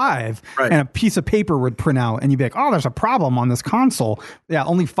code 5, and a piece of paper would print out, and you'd be like, oh, there's a problem on this console. Yeah,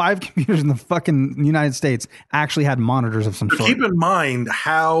 only 5 computers in the fucking United States actually had monitors of some sort. Keep in mind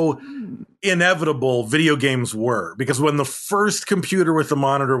how inevitable video games were, because when the first computer with the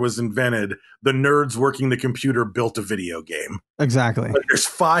monitor was invented, the nerds working the computer built a video game. Exactly. But there's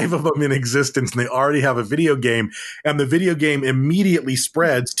 5 of them in existence, and they already have a video game, and the video game immediately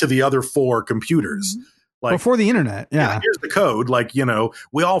spreads to the other 4 computers. Like, before the internet. Yeah. Here's the code. Like, you know,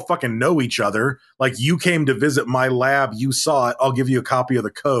 we all fucking know each other. Like, you came to visit my lab, you saw it, I'll give you a copy of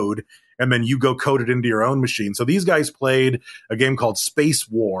the code, and then you go code it into your own machine. So these guys played a game called Space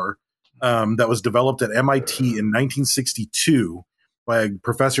War, that was developed at MIT in 1962 by a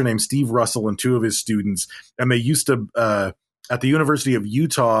professor named Steve Russell and 2 of his students. And they used to, at the University of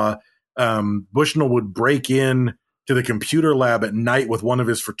Utah, Bushnell would break in to the computer lab at night with one of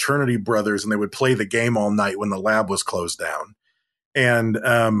his fraternity brothers, and they would play the game all night when the lab was closed down. And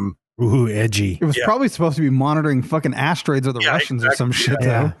ooh, edgy. It was probably supposed to be monitoring fucking asteroids or the Russians or some shit.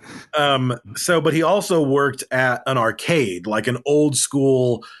 Yeah. But he also worked at an arcade, like an old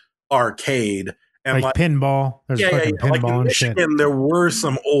school arcade, and like pinball. There's fucking pinball like in and Michigan, shit. there were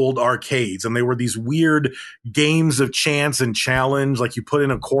some old arcades, and they were these weird games of chance and challenge. Like, you put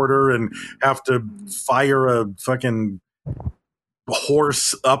in a quarter and have to fire a fucking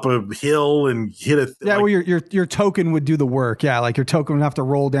horse up a hill and hit it. Well, your token would do the work. Yeah, like your token would have to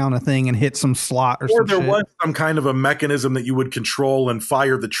roll down a thing and hit some slot or something. Or there was some kind of a mechanism that you would control and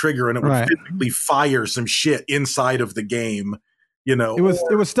fire the trigger, and it would physically fire some shit inside of the game. You know, it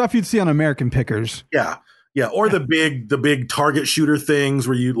was stuff you'd see on American Pickers. Yeah. Or the big target shooter things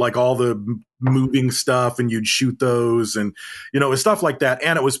where you like all the moving stuff and you'd shoot those, and you know, it was stuff like that.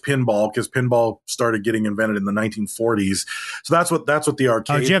 And it was pinball, because pinball started getting invented in the 1940s. So that's what the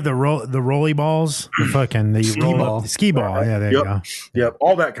arcade. Oh, did you have the rolly balls? The fucking ski ball. Yeah, there you go. Yep,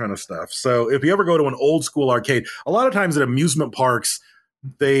 all that kind of stuff. So if you ever go to an old school arcade, a lot of times at amusement parks,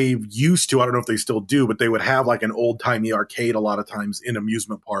 they used to, I don't know if they still do, but they would have like an old timey arcade a lot of times in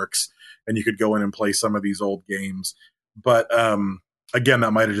amusement parks, and you could go in and play some of these old games. But again, that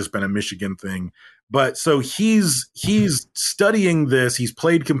might have just been a Michigan thing. But so he's studying this. He's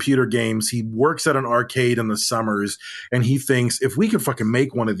played computer games. He works at an arcade in the summers, and he thinks, if we could fucking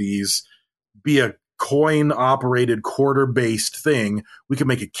make one of these be a coin operated quarter based thing, we could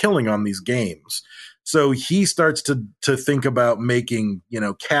make a killing on these games. So he starts to think about making,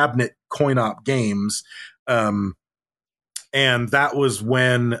 cabinet coin-op games. And that was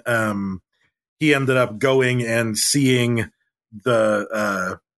when he ended up going and seeing this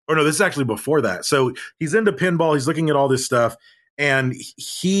is actually before that. So he's into pinball. He's looking at all this stuff. And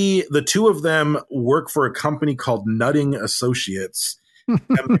the two of them work for a company called Nutting Associates. And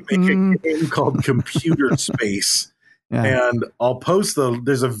they make a game called Computer Space. Yeah. And I'll post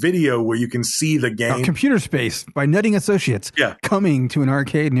there's a video where you can see the game. Computer Space by Nutting Associates. Yeah. Coming to an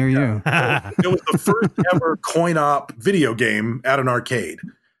arcade near you. It was the first ever coin-op video game at an arcade.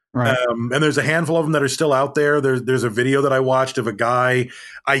 Right. And there's a handful of them that are still out there. There's a video that I watched of a guy.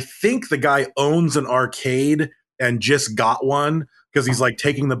 I think the guy owns an arcade and just got one because he's like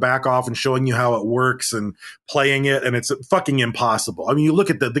taking the back off and showing you how it works and playing it. And it's fucking impossible. I mean, you look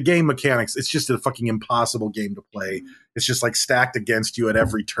at the game mechanics, it's just a fucking impossible game to play. It's just like stacked against you at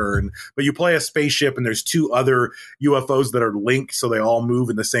every turn. But you play a spaceship and there's two other UFOs that are linked, so they all move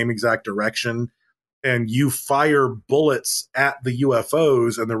in the same exact direction. And you fire bullets at the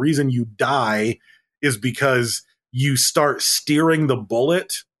UFOs. And the reason you die is because you start steering the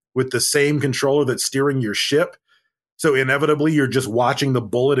bullet with the same controller that's steering your ship. So inevitably, you're just watching the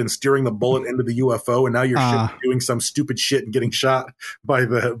bullet and steering the bullet into the UFO, and now your ship's doing some stupid shit and getting shot by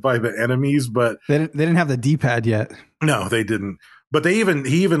the enemies. But they didn't have the D-pad yet. No, they didn't. But he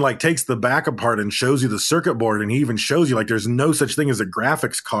even like takes the back apart and shows you the circuit board, and he even shows you like there's no such thing as a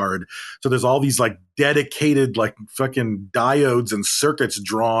graphics card. So there's all these like dedicated like fucking diodes and circuits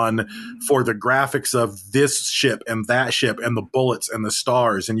drawn for the graphics of this ship and that ship and the bullets and the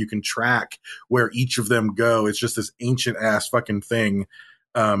stars, and you can track where each of them go. It's just this ancient ass fucking thing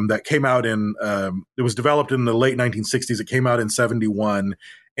that came out in it was developed in the late 1960s. It came out in 1971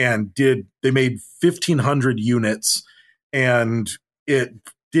 and they made 1,500 units. And it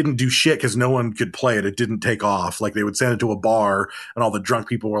didn't do shit because no one could play it. It didn't take off. Like they would send it to a bar and all the drunk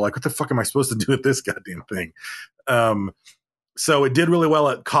people were like, what the fuck am I supposed to do with this goddamn thing? So it did really well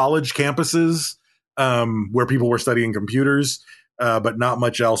at college campuses where people were studying computers, but not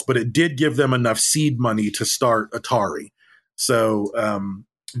much else. But it did give them enough seed money to start Atari. So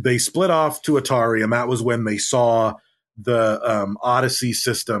they split off to Atari, and that was when they saw the Odyssey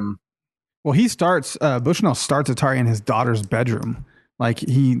system. Well, Bushnell starts Atari in his daughter's bedroom. Like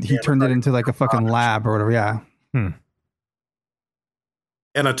he turned it into like a fucking lab or whatever. Yeah. And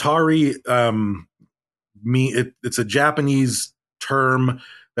Atari, it's a Japanese term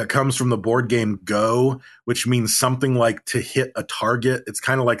that comes from the board game Go, which means something like to hit a target. It's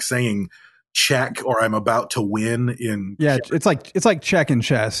kind of like saying check or I'm about to win in. Yeah. It's like check in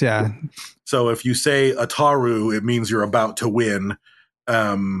chess. Yeah. So if you say Ataru, it means you're about to win.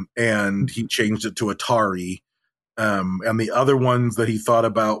 And he changed it to Atari. And the other ones that he thought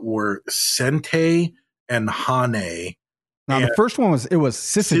about were Sente and Hane. Now the first one was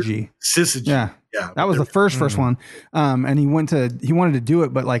Syzygy. Syzygy. Yeah. That was the first one. And he wanted to do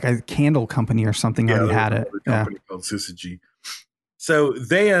it, but like a candle company or something already had it. Company called Syzygy. So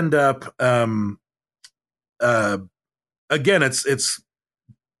they end up, again, it's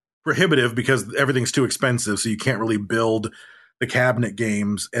prohibitive because everything's too expensive. So you can't really build the cabinet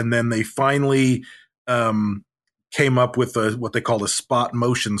games. And then they finally came up with what they called a spot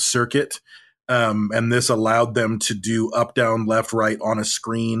motion circuit. And this allowed them to do up, down, left, right on a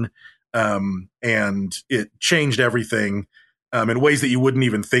screen. And it changed everything in ways that you wouldn't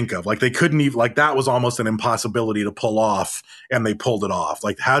even think of. Like they couldn't even, like that was almost an impossibility to pull off, and they pulled it off.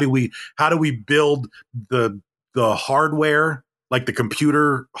 Like how do we build the hardware, like the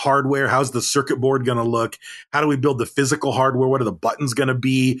computer hardware? How's the circuit board going to look? How do we build the physical hardware? What are the buttons going to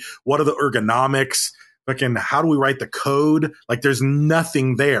be? What are the ergonomics? Fucking, how do we write the code? Like there's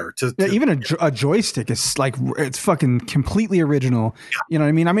nothing there even a joystick is like, it's fucking completely original. Yeah. You know what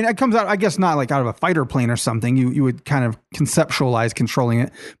I mean? I mean, it comes out, I guess not like out of a fighter plane or something. You would kind of conceptualize controlling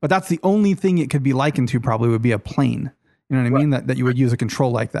it, but that's the only thing it could be likened to probably would be a plane. You know what I mean? That you would use a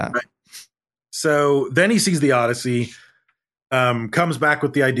control like that. Right. So then he sees the Odyssey, comes back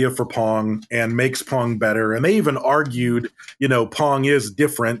with the idea for Pong and makes Pong better. And they even argued, Pong is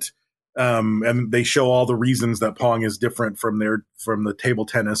different. And they show all the reasons that Pong is different from the table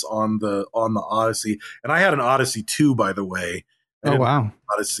tennis on the Odyssey. And I had an Odyssey 2, by the way. Oh, wow.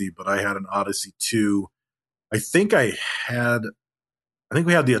 Odyssey, but I had an Odyssey 2. I think we had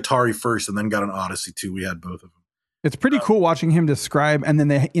the Atari first and then got an Odyssey 2. We had both of them. It's pretty cool watching him describe, and then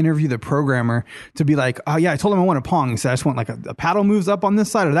they interview the programmer to be like, oh yeah, I told him I want a Pong. He said, I just want like a paddle moves up on this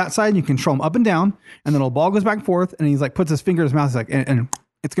side or that side, and you control them up and down, and then a ball goes back and forth, and he's like, puts his finger in his mouth, he's like, and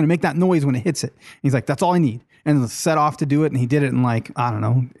it's going to make that noise when it hits it. And he's like, that's all I need. and set off to do it. And he did it in like, I don't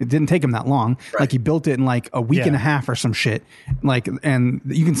know, it didn't take him that long. Right. Like he built it in like a week and a half or some shit. Like, and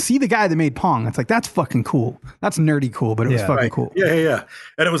you can see the guy that made Pong. It's like, that's fucking cool. That's nerdy cool, but it was fucking cool. Yeah.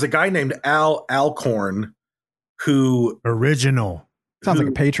 And it was a guy named Al Alcorn who sounds like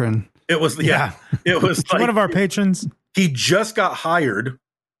a patron. It was, it was like, one of our patrons. He just got hired.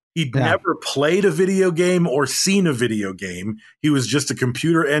 He'd never played a video game or seen a video game. He was just a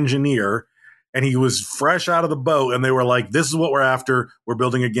computer engineer, and he was fresh out of the boat. And they were like, this is what we're after. We're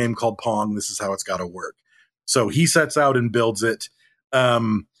building a game called Pong. This is how it's got to work. So he sets out and builds it.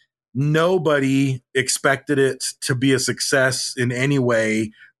 Nobody expected it to be a success in any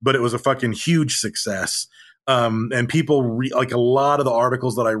way, but it was a fucking huge success. And people like a lot of the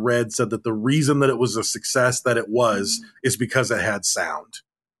articles that I read said that the reason that it was a success that it was is because it had sound.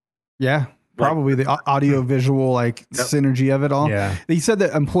 Yeah, probably the audio visual synergy of it all. Yeah. He said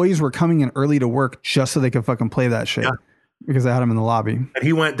that employees were coming in early to work just so they could fucking play that shit because they had him in the lobby. And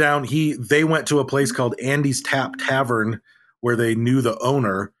he went down, they went to a place called Andy's Tap Tavern where they knew the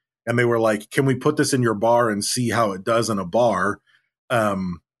owner, and they were like, can we put this in your bar and see how it does in a bar?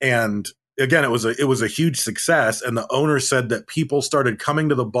 And again, it was a huge success, and the owner said that people started coming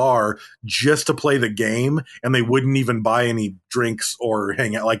to the bar just to play the game, and they wouldn't even buy any drinks or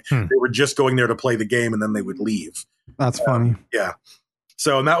hang out. Like they were just going there to play the game, and then they would leave. That's funny. Yeah.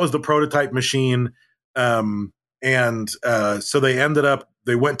 So, and that was the prototype machine. So they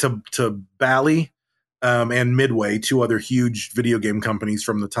went to Bally and Midway, two other huge video game companies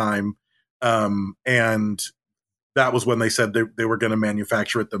from the time. And that was when they said they were going to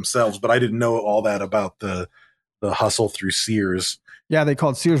manufacture it themselves. But I didn't know all that about the hustle through Sears. Yeah, they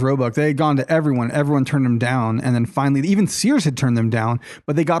called Sears Roebuck. They had gone to everyone. Everyone turned them down. And then finally, even Sears had turned them down.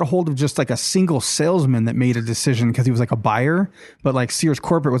 But they got a hold of just like a single salesman that made a decision because he was like a buyer. But like Sears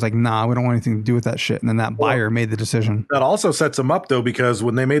corporate was like, nah, we don't want anything to do with that shit. And then that buyer made the decision. That also sets them up, though, because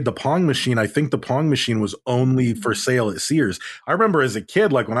when they made the Pong machine, I think the Pong machine was only for sale at Sears. I remember as a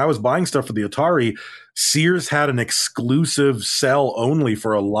kid, like when I was buying stuff for the Atari, Sears had an exclusive sell only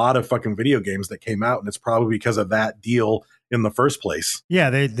for a lot of fucking video games that came out. And it's probably because of that deal in the first place. Yeah,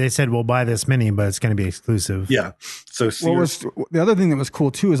 they said we'll buy this many, but it's going to be exclusive. Yeah. So Sears, the other thing that was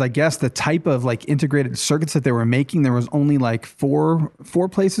cool too is I guess the type of like integrated circuits that they were making, there was only like four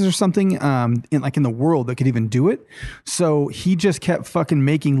places or something in the world that could even do it. So he just kept fucking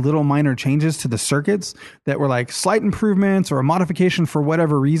making little minor changes to the circuits that were like slight improvements or a modification for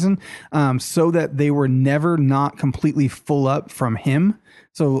whatever reason, so that they were never not completely full up from him.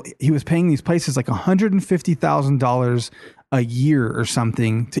 So he was paying these places like $150,000 a year or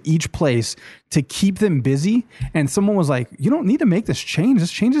something to each place to keep them busy. And someone was like, you don't need to make this change.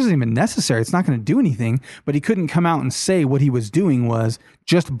 This change isn't even necessary. It's not going to do anything. But he couldn't come out and say what he was doing was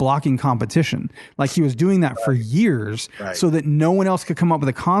just blocking competition. Like he was doing that for years so that no one else could come up with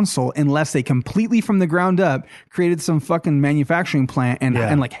a console unless they completely from the ground up created some fucking manufacturing plant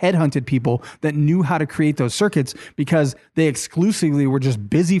and like headhunted people that knew how to create those circuits because they exclusively were just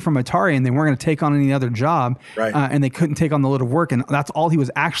busy from Atari and they weren't going to take on any other job. And they couldn't take on the load of work. And that's all he was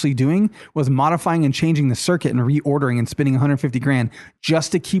actually doing was modifying and changing the circuit and reordering and spending $150,000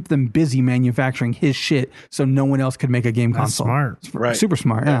 just to keep them busy manufacturing his shit so no one else could make a game console. Smart. Super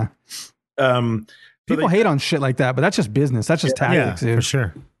smart. Yeah. People hate on shit like that, but that's just business. That's just tactics, dude. For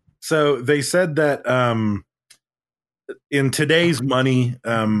sure. So they said that in today's money,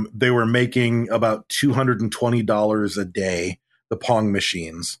 they were making about $220 a day, the Pong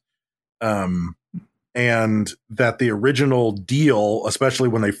machines. And that the original deal, especially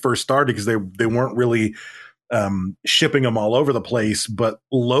when they first started, because they weren't really shipping them all over the place, but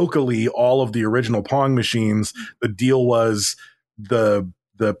locally, all of the original Pong machines, the deal was the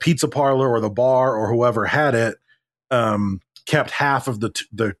pizza parlor or the bar or whoever had it kept half of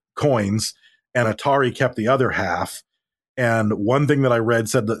the coins, and Atari kept the other half. And one thing that I read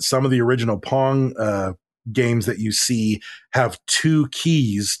said that some of the original Pong games that you see have 2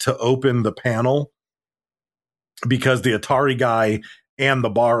 keys to open the panel, because the Atari guy and the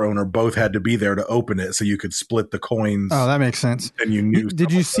bar owner both had to be there to open it so you could split the coins. Oh, that makes sense. And you knew.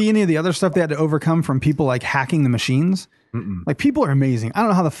 Did you see any of the other stuff they had to overcome from people like hacking the machines? Like people are amazing. I don't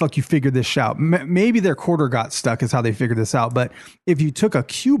know how the fuck you figured this out. Maybe their quarter got stuck is how they figured this out. But if you took a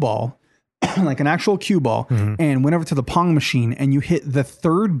cue ball, like an actual cue ball, and went over to the Pong machine and you hit the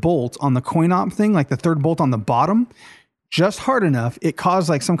third bolt on the coin op thing, like the third bolt on the bottom, just hard enough, it caused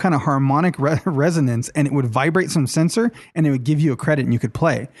like some kind of harmonic resonance and it would vibrate some sensor and it would give you a credit and you could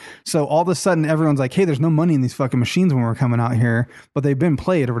play. So all of a sudden everyone's like, hey, there's no money in these fucking machines when we're coming out here, but they've been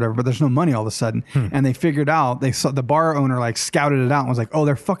played or whatever, but there's no money all of a sudden. And they figured out, they saw the bar owner like scouted it out and was like, oh,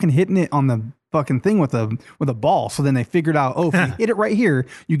 they're fucking hitting it on the fucking thing with a ball. So then they figured out, oh, if you hit it right here,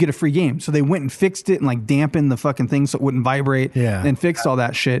 you get a free game. So they went and fixed it and like dampened the fucking thing so it wouldn't vibrate. Yeah. And fixed all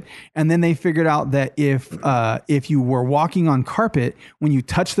that shit. And then they figured out that if you were walking on carpet, when you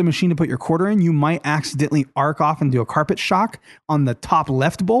touch the machine to put your quarter in, you might accidentally arc off and do a carpet shock on the top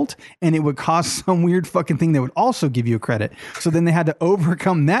left bolt, and it would cause some weird fucking thing that would also give you a credit. So then they had to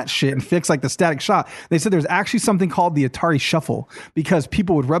overcome that shit and fix like the static shock. They said there's actually something called the Atari Shuffle, because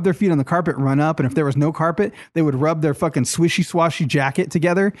people would rub their feet on the carpet, run up, and if there was no carpet, they would rub their fucking swishy swashy jacket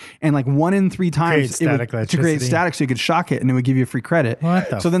together, and like 1 in 3 times to create static so you could shock it and it would give you a free credit.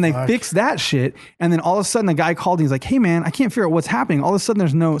 So then they fixed that shit, and then all of a sudden a guy called and he's like, hey man, I can't figure out what's happening. All of a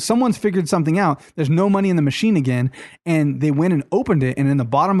sudden someone's figured something out. There's no money in the machine again. And they went and opened it, and in the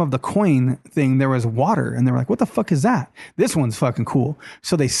bottom of the coin thing there was water, and they were like, what the fuck is that? This one's fucking cool.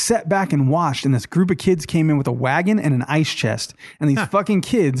 So they sat back and watched, and this group of kids came in with a wagon and an ice chest, and these fucking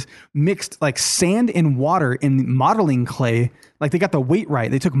kids mixed like sand and water in modeling clay. Like they got the weight right.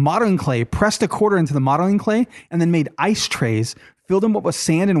 They took modeling clay, pressed a quarter into the modeling clay, and then made ice trays, filled them up with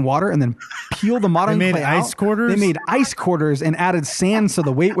sand and water, and then peeled the modeling clay out. They made ice quarters? They made ice quarters and added sand so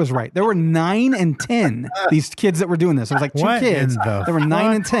the weight was right. There were 9 and 10, these kids that were doing this. It was like two kids. There were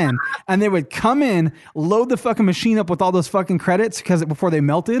 9 and 10. And they would come in, load the fucking machine up with all those fucking credits before they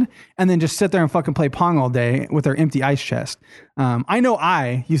melted, and then just sit there and fucking play Pong all day with their empty ice chest. I know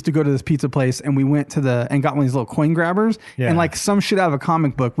I used to go to this pizza place, and we went and got one of these little coin grabbers, and like some shit out of a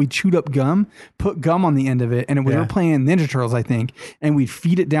comic book, we chewed up gum, put gum on the end of it, and we were playing Ninja Turtles, I think, and we'd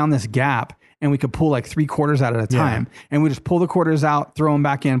feed it down this gap, and we could pull like 3 quarters out at a time, and we just pull the quarters out, throw them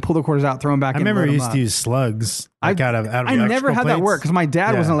back in, pull the quarters out, throw them back in. I remember we used to use slugs. Like out of I never had that work because my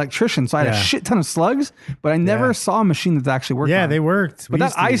dad was an electrician, so I had a shit ton of slugs, but I never saw a machine that actually worked. Yeah, they worked. But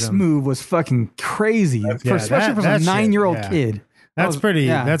that ice move was fucking crazy, especially for a 9-year-old kid. That's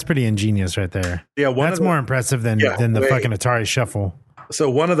pretty ingenious right there. Yeah, that's more impressive than the fucking Atari Shuffle. So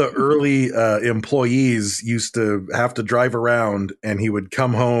one of the early employees used to have to drive around, and he would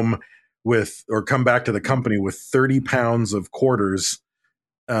come home come back to the company with 30 pounds of quarters.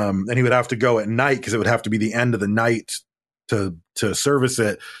 And he would have to go at night because it would have to be the end of the night to service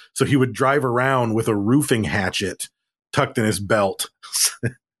it. So he would drive around with a roofing hatchet tucked in his belt.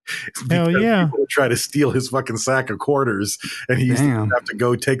 Hell yeah. People would try to steal his fucking sack of quarters, and he used to have to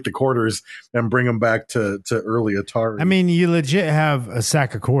go take the quarters and bring them back to early Atari. I mean, you legit have a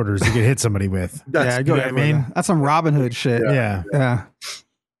sack of quarters you could hit somebody with. That's some Robin Hood shit. Yeah.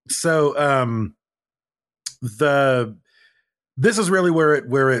 So this is really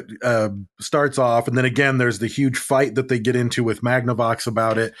where it starts off, and then again there's the huge fight that they get into with Magnavox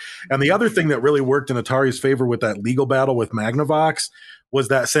about it. And the other thing that really worked in Atari's favor with that legal battle with Magnavox was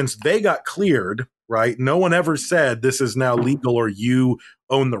that since they got cleared, right, no one ever said this is now legal or you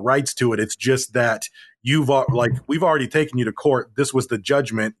own the rights to it. It's just that we've already taken you to court. This was the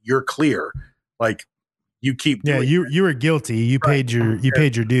judgment. You're clear. Like, you keep doing you were guilty. You paid your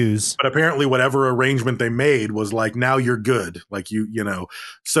dues. But apparently whatever arrangement they made was like, now you're good. Like you know.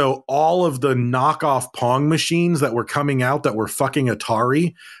 So all of the knockoff Pong machines that were coming out that were fucking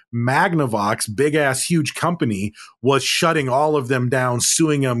Atari, Magnavox, big ass huge company, was shutting all of them down,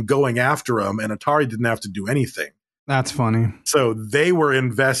 suing them, going after them, and Atari didn't have to do anything. That's funny. So they were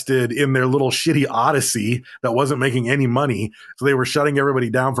invested in their little shitty Odyssey that wasn't making any money. So they were shutting everybody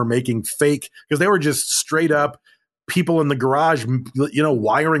down for making fake, because they were just straight up people in the garage, you know,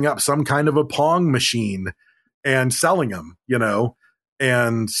 wiring up some kind of a Pong machine and selling them, you know.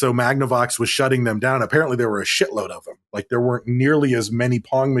 And so Magnavox was shutting them down. Apparently there were a shitload of them. Like there weren't nearly as many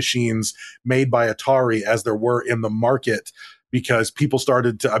Pong machines made by Atari as there were in the market, because people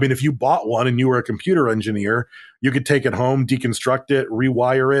started to, I mean, if you bought one and you were a computer engineer, you could take it home, deconstruct it,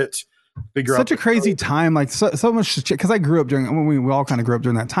 rewire it, figure out. Such a crazy time. Like so much shit. Cause I grew up we all kind of grew up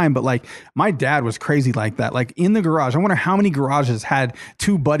during that time, but like my dad was crazy like that. Like in the garage, I wonder how many garages had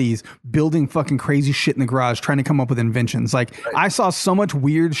two buddies building fucking crazy shit in the garage, trying to come up with inventions. Like I saw so much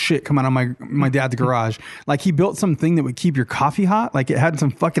weird shit come out of my dad's garage. Like he built something that would keep your coffee hot. Like it had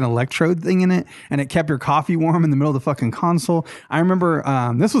some fucking electrode thing in it, and it kept your coffee warm in the middle of the fucking console. I remember,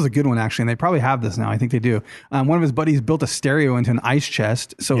 this was a good one actually, and they probably have this now. I think they do. One of his buddies built a stereo into an ice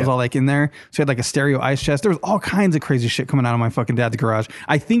chest. So it was all like in there. So he had like a stereo ice chest. There was all kinds of crazy shit coming out of my fucking dad's garage.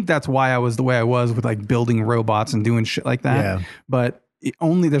 I think that's why I was the way I was with like building robots and doing shit like that. Yeah. But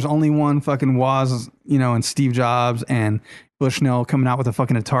there's only one fucking Woz, you know, and Steve Jobs and Bushnell coming out with a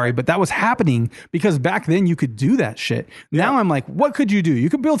fucking Atari, but that was happening because back then you could do that shit. Now I'm like, what could you do? You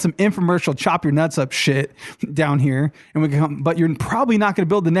could build some infomercial chop your nuts up shit down here, and we can come, but you're probably not going to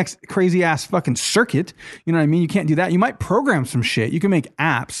build the next crazy ass fucking circuit. You know what I mean? You can't do that. You might program some shit. You can make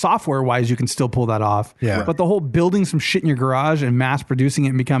apps, software wise, you can still pull that off. Yeah. But the whole building some shit in your garage and mass producing it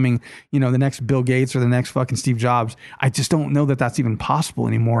and becoming, you know, the next Bill Gates or the next fucking Steve Jobs, I just don't know that that's even possible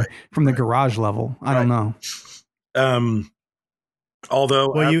anymore from the garage level. I don't know.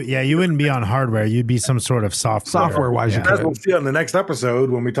 Although, well, you wouldn't be on hardware; you'd be some sort of software wise. Yeah. As we'll see on the next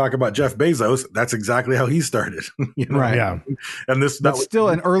episode when we talk about Jeff Bezos, that's exactly how he started. You know? Right. Yeah. And this that was was still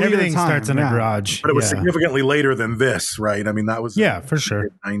an earlier Everything time. starts in a garage, but it was significantly later than this, right? I mean, that was for sure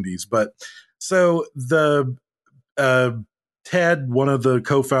 90s. But so the Ted, one of the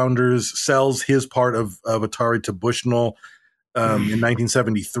co-founders, sells his part of Atari to Bushnell in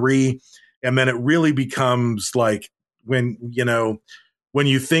 1973, and then it really becomes like when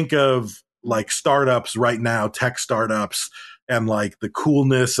you think of like startups right now, tech startups, and like the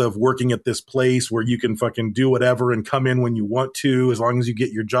coolness of working at this place where you can fucking do whatever and come in when you want to, as long as you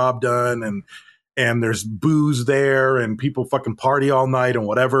get your job done, and there's booze there and people fucking party all night and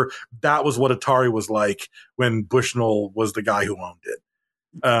whatever. That was what Atari was like when Bushnell was the guy who owned it.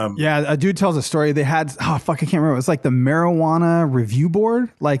 A dude tells a story. They had, I can't remember. It was like the Marijuana Review Board,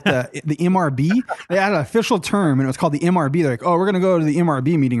 like the MRB. They had an official term, and it was called the MRB. They're like, oh, we're going to go to the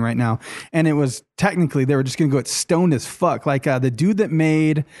MRB meeting right now. And it was technically, they were just going to go stoned as fuck. Like the dude that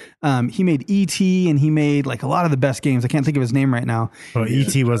made, he made E.T. and he made like a lot of the best games. I can't think of his name right now. Well,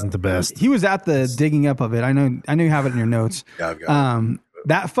 E.T. wasn't the best. He was at the digging up of it. I know you have it in your notes. Yeah, I've got it.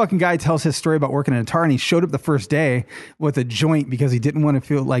 That fucking guy tells his story about working at Atari, and he showed up the first day with a joint because he didn't want to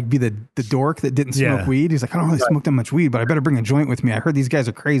feel like be the dork that didn't smoke weed. He's like, I don't really smoke that much weed, but I better bring a joint with me. I heard these guys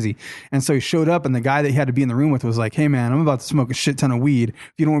are crazy. And so he showed up, and the guy that he had to be in the room with was like, hey man, I'm about to smoke a shit ton of weed.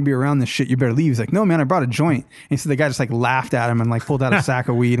 If you don't want to be around this shit, you better leave. He's like, no man, I brought a joint. And he said the guy just like laughed at him and like pulled out a sack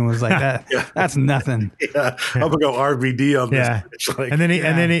of weed and was like, that's nothing. Yeah, I'm gonna go RVD on this. Yeah. Like, and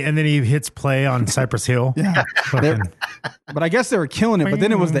then he hits play on Cypress Hill. Yeah. But I guess they were killing it, but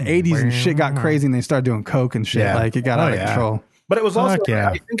then it was the 80s and shit got crazy and they started doing coke and shit. Yeah. Like it got out of control. But it was also, yeah.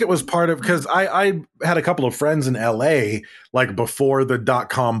 I think it was part of, because I had a couple of friends in LA, like before the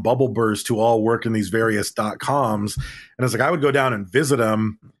 .com bubble burst, who all worked in these various .coms. And it's like, I would go down and visit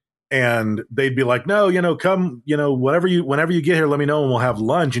them, and they'd be like, no, come, whenever you get here, let me know and we'll have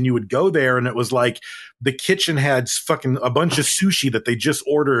lunch. And you would go there, and it was like the kitchen had fucking a bunch of sushi that they just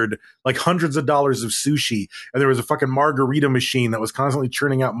ordered, like hundreds of dollars of sushi. And there was a fucking margarita machine that was constantly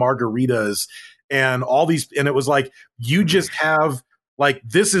churning out margaritas. And all these, and it was like, you just have like,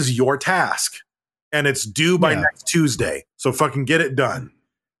 this is your task and it's due by next Tuesday. So fucking get it done.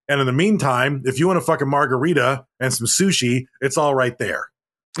 And in the meantime, if you want a fucking margarita and some sushi, it's all right there.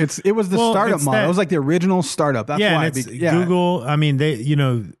 It was the startup model. It was like the original startup. That's why Google. I mean, they,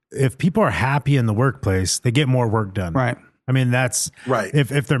 if people are happy in the workplace, they get more work done. Right. I mean, that's right.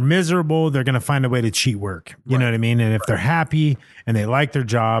 If they're miserable, they're going to find a way to cheat work. You know what I mean? And if they're happy and they like their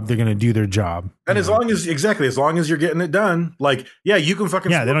job, they're going to do their job. And as long as you're getting it done, like, yeah, you can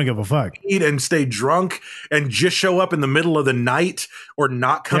fucking they don't give a fuck. Eat and stay drunk and just show up in the middle of the night or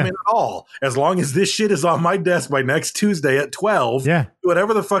not come in at all. As long as this shit is on my desk by next Tuesday at 12,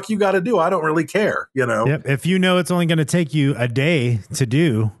 whatever the fuck you got to do, I don't really care. Yep. If it's only going to take you a day to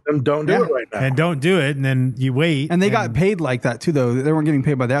do, then don't do it right now. And don't do it, and then you wait. And they got paid like that too, though. They weren't getting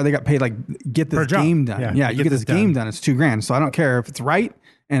paid by that. They got paid like get this game done. Yeah, you get this game done. It's $2,000. So I don't care if it's right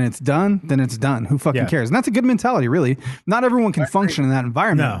and it's done, then it's done. Who fucking cares? And that's a good mentality, really. Not everyone can function in that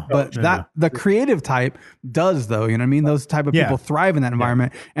environment, but the creative type does, though. You know what I mean? Those type of people thrive in that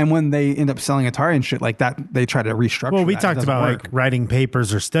environment. And when they end up selling Atari and shit like that, they try to restructure. Well, we talked about like writing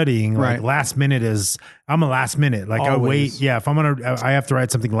papers or studying. Like last minute I'm a last minute. Like I wait. Yeah, if I have to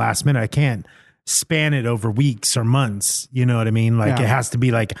write something last minute, I can't span it over weeks or months. You know what I mean? Like it has to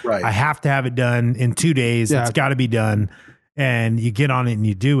be like I have to have it done in 2 days. It's got to be done. And you get on it and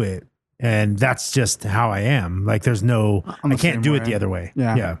you do it. And that's just how I am. Like I can't do it the other way.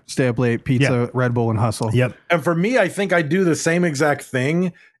 Yeah. Stay up late, pizza, Red Bull, and hustle. Yep. And for me, I think I do the same exact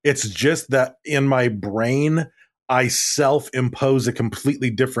thing. It's just that in my brain, I self-impose a completely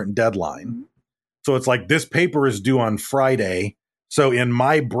different deadline. So it's like, this paper is due on Friday. So in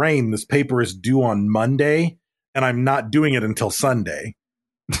my brain, this paper is due on Monday, and I'm not doing it until Sunday.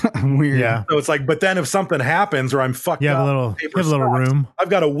 Weird. Yeah. So it's like, but then if something happens or I'm fucked You have up, a little, paper you have a little stops, room. I've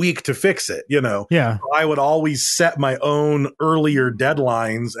got a week to fix it, you know? Yeah. I would always set my own earlier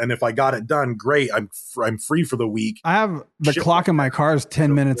deadlines. And if I got it done, great. I'm free for the week. I have the clock in my car is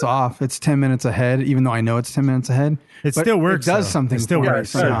 10 minutes off. It's 10 minutes ahead, even though I know it's 10 minutes ahead. It But still works. It does though. something It still for me works.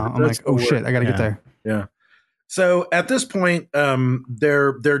 somehow. It I'm does like, still oh shit, work. I got to Yeah. get there. Yeah. So at this point,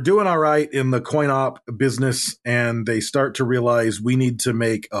 they're doing all right in the coin op business, and they start to realize we need to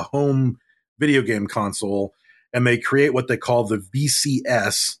make a home video game console, and they create what they call the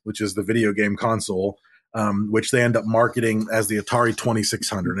VCS, which is the video game console, which they end up marketing as the Atari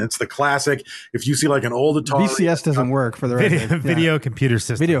 2600. And it's the classic. If you see like an old Atari, VCS doesn't work for the record. Video computer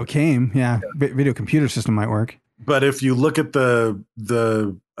system. Video came, video computer system might work. but if you look at the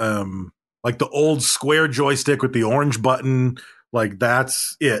like the old square joystick with the orange button, like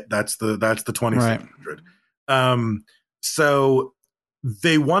that's it. That's the 2600. So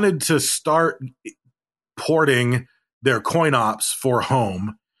they wanted to start porting their coin ops for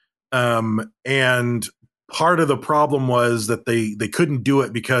home. And part of the problem was that they couldn't do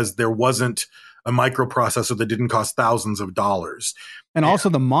it because there wasn't a microprocessor that didn't cost thousands of dollars. And also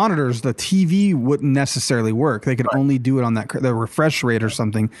the monitors, the TV wouldn't necessarily work. They could only do it on the refresh rate or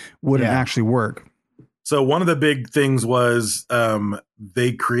something wouldn't actually work. So one of the big things was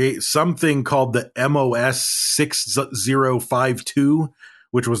they create something called the MOS 6052,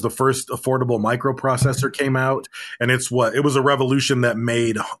 which was the first affordable microprocessor came out. And it was a revolution that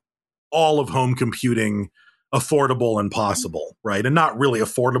made all of home computing affordable and possible, right? And not really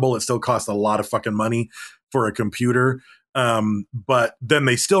affordable. It still costs a lot of fucking money for a computer. But then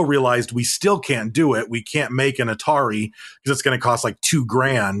they still realized we still can't do it. We can't make an Atari because it's going to cost like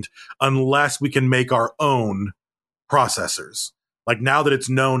 $2,000 unless we can make our own processors. Like now that it's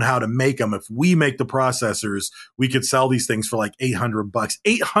known how to make them, if we make the processors, we could sell these things for like $800.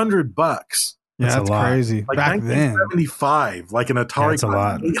 $800. Yeah, that's crazy. Like Back then, 1975, like an Atari, that's a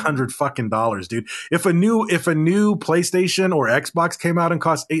lot. $800 fucking dollars, dude. If a new PlayStation or Xbox came out and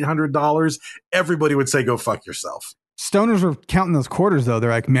cost $800, everybody would say, "Go fuck yourself." stoners were counting those quarters though. They're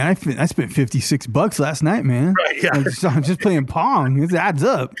like, man, I spent $56 last night, man. Right, yeah. I'm just playing Pong. It adds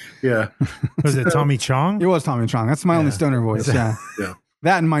up. Yeah. Was it Tommy Chong? It was Tommy Chong. That's my only stoner voice. Yeah. Yeah.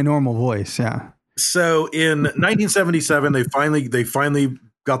 That and my normal voice. Yeah. So in 1977, they finally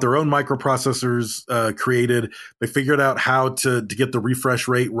got their own microprocessors created. They figured out how to get the refresh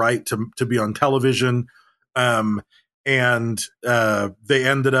rate right to be on television. And they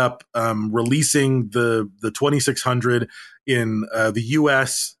ended up releasing the 2600 in the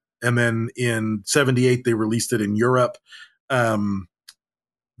US, and then in 78 they released it in Europe. It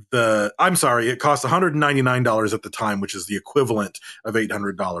cost $199 at the time, which is the equivalent of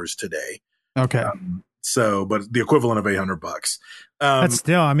 $800 today. Okay. But the equivalent of $800. That's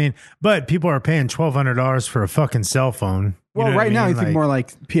still, I mean, but people are paying $1,200 for a fucking cell phone. Well, know what right I now mean? you think more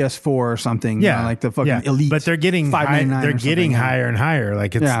like PS4 or something. Yeah, you know, like the fucking Elite. But they're getting $599 they're or getting something. higher and higher.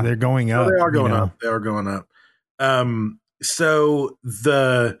 Like they're going up. They are going you know? up. They are going up.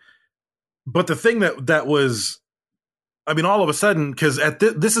 But the thing that was, I mean, all of a sudden, because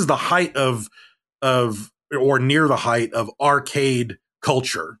this is the height of or near the height of arcade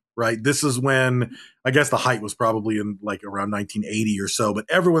culture, right? This is when, I guess the height was probably in like around 1980 or so, but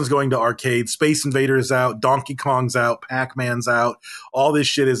everyone's going to arcades. Space Invaders out, Donkey Kong's out, Pac-Man's out, all this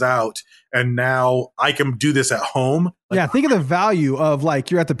shit is out. And now I can do this at home. Yeah, think of the value of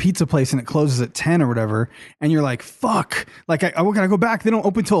like you're at the pizza place and it closes at 10 or whatever, and you're like, fuck, like I gotta go back. They don't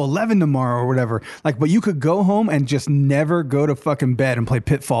open till 11 tomorrow or whatever. Like, but you could go home and just never go to fucking bed and play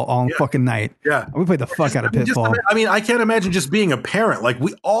Pitfall all fucking night. Yeah, we played the fuck out of Pitfall. I can't imagine just being a parent. Like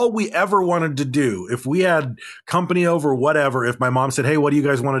all we ever wanted to do, if we had company over, whatever, if my mom said, hey, what do you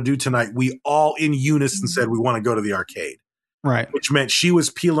guys want to do tonight? We all in unison said we want to go to the arcade. Right. Which meant she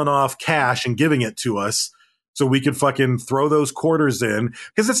was peeling off cash and giving it to us so we could fucking throw those quarters in.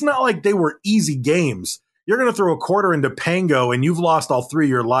 Because it's not like they were easy games. You're going to throw a quarter into Pango and you've lost all 3 of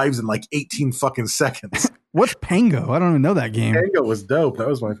your lives in like 18 fucking seconds. What's Pango? I don't even know that game. Pango was dope. That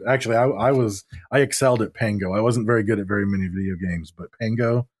was I excelled at Pango. I wasn't very good at very many video games, but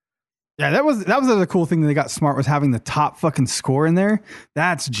Pango. Yeah, that was the cool thing that they got smart, was having the top fucking score in there.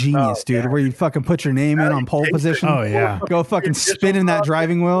 That's genius, dude. Where you fucking put your name in on pole position. Oh yeah, go fucking spin in that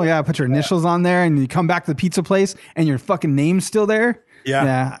driving wheel. Yeah, put your initials on there, and you come back to the pizza place, and your fucking name's still there.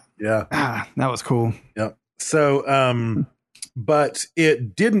 Yeah. That was cool. Yep. So, but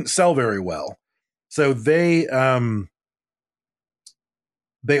it didn't sell very well. So they only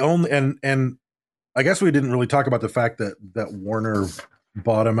and I guess we didn't really talk about the fact that Warner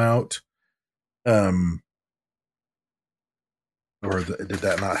bought them out. Or did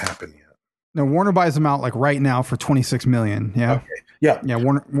that not happen yet? No, Warner buys them out like right now for $26 million. Yeah. Okay. Yeah. Yeah.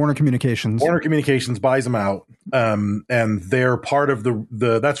 Warner Communications. Warner Communications buys them out. And they're part of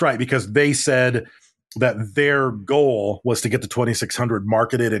the that's right, because they said that their goal was to get the 2600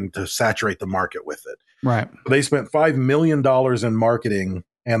 marketed and to saturate the market with it. Right. They spent $5 million in marketing,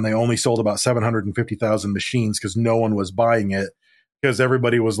 and they only sold about 750,000 machines because no one was buying it, because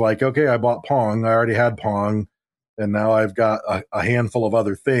everybody was like, okay, I bought Pong. I already had Pong, and now I've got a handful of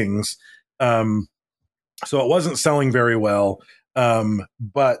other things. So it wasn't selling very well.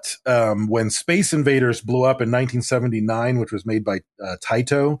 But when Space Invaders blew up in 1979, which was made by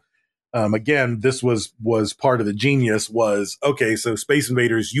Taito, again, this was part of the genius was, okay, so Space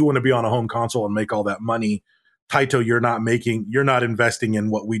Invaders, you want to be on a home console and make all that money. Taito, you're not investing in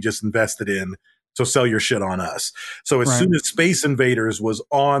what we just invested in. So sell your shit on us. So as soon as Space Invaders was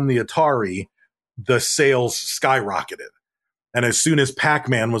on the Atari, the sales skyrocketed. And as soon as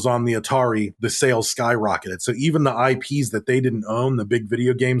Pac-Man was on the Atari, the sales skyrocketed. So even the IPs that they didn't own, the big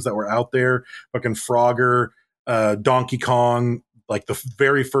video games that were out there, fucking Frogger, Donkey Kong, like the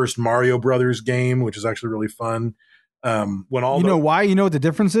very first Mario Brothers game, which is actually really fun. When all why? You know what the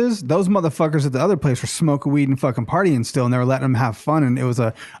difference is? Those motherfuckers at the other place were smoking weed and fucking partying still, and they were letting them have fun, and it was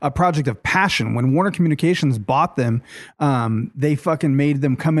a project of passion. When Warner Communications bought them, they fucking made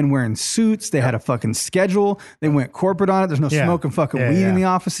them come in wearing suits. They had a fucking schedule. They went corporate on it. There's no smoking fucking weed in the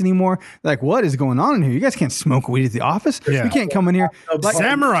office anymore. They're like, what is going on in here? You guys can't smoke weed at the office. You can't come in here. Like,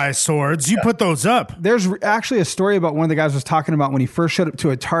 samurai swords, you put those up. There's actually a story about one of the guys was talking about when he first showed up to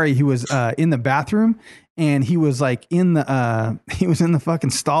Atari. He was in the bathroom. And he was like in the fucking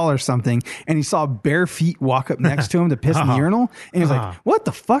stall or something, and he saw bare feet walk up next to him to piss in the urinal, and he was like, "What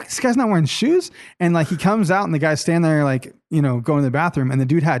the fuck? This guy's not wearing shoes." And like he comes out, and the guy's standing there like, going to the bathroom, and the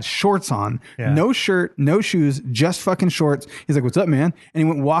dude had shorts on, no shirt, no shoes, just fucking shorts. He's like, "What's up, man?" And he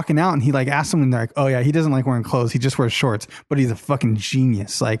went walking out, and he like asked him, and they're like, "Oh yeah, he doesn't like wearing clothes. He just wears shorts, but he's a fucking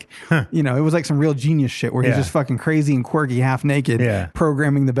genius." Like, it was like some real genius shit where he's just fucking crazy and quirky, half naked,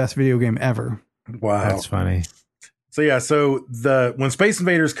 programming the best video game ever. Wow, that's funny. So yeah, when Space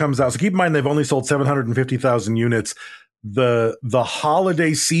Invaders comes out, so keep in mind they've only sold 750,000 units. The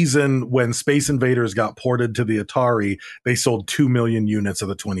holiday season when Space Invaders got ported to the Atari, they sold 2 million units of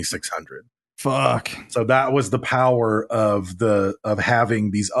the 2600. Fuck. So that was the power of having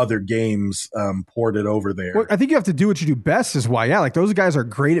these other games ported over there. Well, I think you have to do what you do best is why. Yeah, like those guys are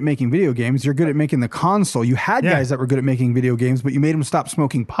great at making video games. You're good at making the console. You had guys that were good at making video games, but you made them stop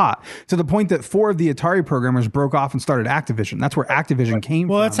smoking pot to the point that 4 of the Atari programmers broke off and started Activision. That's where Activision came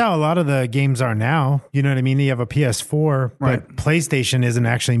from. Well, that's how a lot of the games are now. You know what I mean? You have a PS4, but PlayStation isn't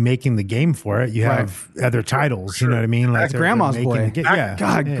actually making the game for it. You have other titles. You know what I mean? Like Grandma's Boy.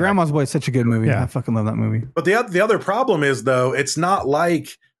 Grandma's Boy is such a good movie. I fucking love that movie. But the other problem is though, it's not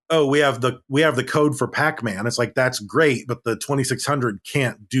like, oh, we have the code for Pac-Man. It's like, that's great, but the 2600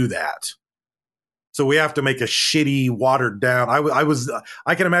 can't do that. So we have to make a shitty, watered down.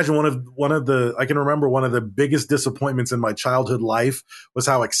 I can imagine I can remember one of the biggest disappointments in my childhood life was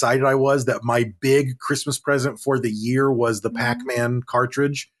how excited I was that my big Christmas present for the year was the Pac-Man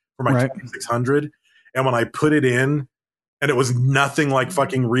cartridge for my 2600. And when I put it in, and it was nothing like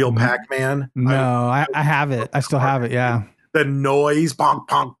fucking real Pac-Man. No, I have it. I still have it. Yeah. The noise, bonk,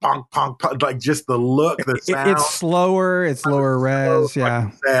 bonk, bonk, bonk, bonk, like just the look, the sound. It's slower. It's lower res.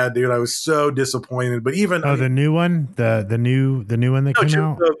 So sad, dude. I was so disappointed. But even the new one, the new one that came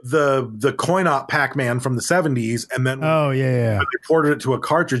out, the coin-op Pac-Man from the 70s, and then when they ported it to a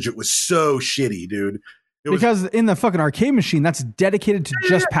cartridge, it was so shitty, dude. Because in the fucking arcade machine, that's dedicated to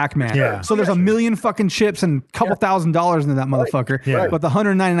just Pac-Man. Yeah. So there's a million fucking chips and a couple $1,000s into that motherfucker. Yeah. But the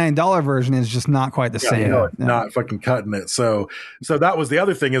 $199 version is just not quite the same. It's not fucking cutting it. So that was the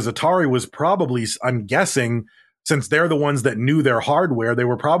other thing is Atari was probably, I'm guessing, since they're the ones that knew their hardware, they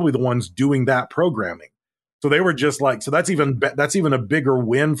were probably the ones doing that programming. So they were just like, so that's even a bigger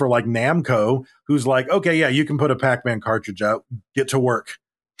win for like Namco, who's like, okay, yeah, you can put a Pac-Man cartridge out, get to work.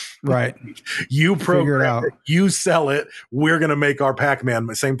 Right. You program it, you sell it. We're going to make our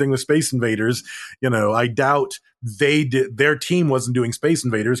Pac-Man. Same thing with Space Invaders. I doubt their team wasn't doing Space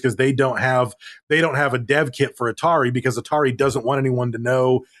Invaders because they don't have a dev kit for Atari because Atari doesn't want anyone to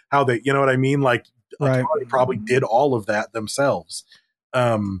know how they, you know what I mean? Like Atari probably did all of that themselves.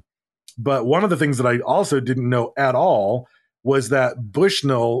 But one of the things that I also didn't know at all was that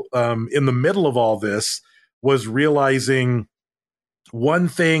Bushnell, in the middle of all this, was realizing one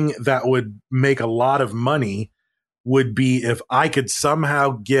thing that would make a lot of money would be if I could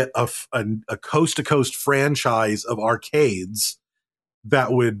somehow get a coast to coast franchise of arcades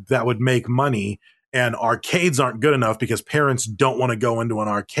that would make money. and arcades aren't good enough because parents don't want to go into an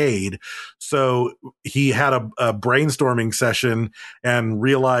arcade. So he had a brainstorming session and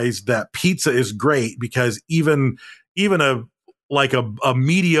realized that pizza is great because even a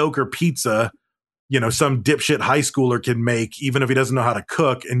mediocre pizza, some dipshit high schooler can make, even if he doesn't know how to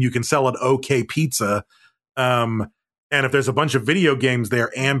cook, and you can sell an okay pizza. And if there's a bunch of video games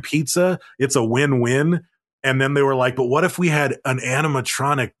there and pizza, it's a win-win. And then they were like, but what if we had an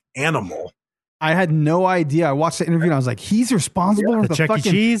animatronic animal? I had no idea. I watched the interview and I was like, he's responsible for the Chuck E.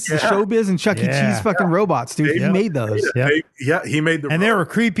 fucking Cheese? Showbiz and Chuck E. Cheese fucking robots, dude. He made those. He made and they were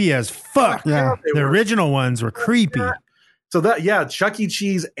creepy as fuck. Yeah. The original ones were creepy. So Chuck E.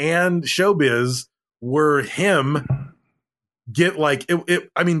 Cheese and Showbiz were him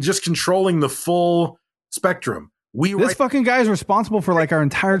just controlling the full spectrum. This fucking guy is responsible for like our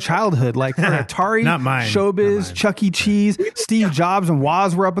entire childhood, like for Atari, Not mine. Showbiz, Chuck E. Cheese, Steve Jobs and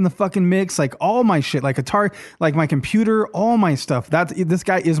Woz were up in the fucking mix, like all my shit, like Atari, like my computer, all my stuff. This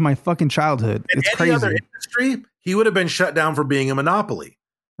guy is my fucking childhood. In it's any crazy. other industry, he would have been shut down for being a monopoly.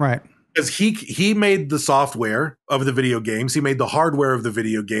 Right. Because he made the software of the video games. He made the hardware of the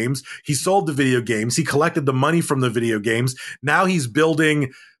video games. He sold the video games. He collected the money from the video games. Now he's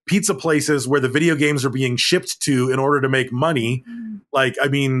building pizza places where the video games are being shipped to in order to make money.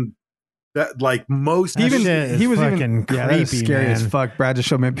 Most That Even shit is he was fucking even creepy, that is scary man. as fuck. Brad just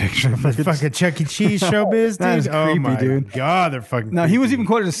showed me a picture. Fucking Chuck E. Cheese Showbiz, That is dude. Oh creepy, my dude. God, they're fucking No, he was creepy. even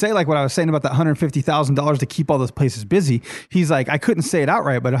quoted to say like what I was saying about that $150,000 to keep all those places busy. He's like, I couldn't say it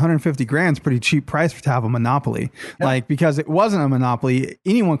outright, but 150 grand is pretty cheap price to have a monopoly. Like, because it wasn't a monopoly,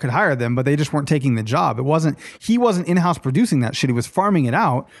 anyone could hire them, but they just weren't taking the job. He wasn't in-house producing that shit. He was farming it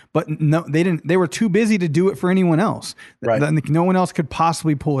out, but no, they didn't. They were too busy to do it for anyone else. Right. No one else could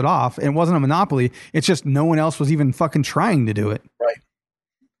possibly pull it off. It wasn't a monopoly. It's just no one else was even fucking trying to do it. Right.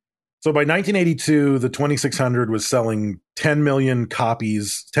 So by 1982, the 2600 was selling 10 million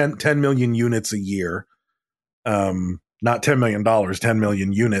copies, 10 million units a year. Not $10 million, 10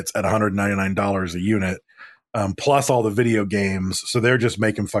 million units at $199 a unit, plus all the video games. So they're just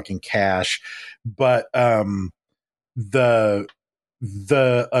making fucking cash. But the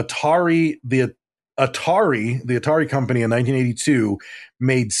Atari company in 1982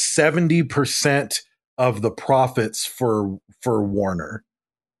 made 70% of the profits for Warner.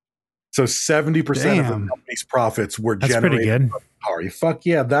 So 70% of the Damn. company's profits were That's pretty generated good. by Atari. Fuck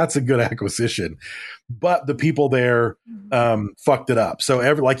yeah, that's a good acquisition. But the people there fucked it up. So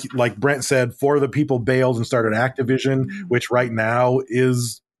like Brent said, 4 of the people bailed and started Activision, which right now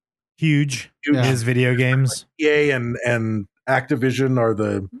is Huge. Yeah. His video games. EA and Activision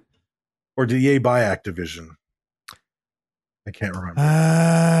or did EA buy Activision? I can't remember.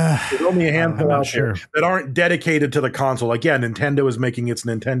 There's only a handful I'm not out there sure. that aren't dedicated to the console. Like, yeah, Nintendo is making its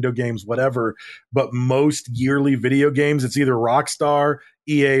Nintendo games, whatever. But most yearly video games, it's either Rockstar,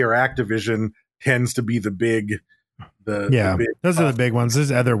 EA, or Activision tends to be the big. Yeah, those are the big ones.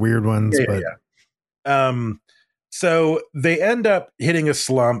 There's other weird ones, but So they end up hitting a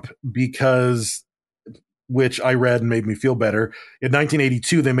slump because, which I read and made me feel better. In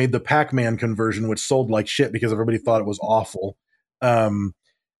 1982, they made the Pac-Man conversion, which sold like shit because everybody thought it was awful. And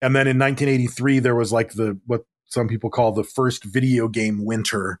then in 1983, there was like what some people call the first video game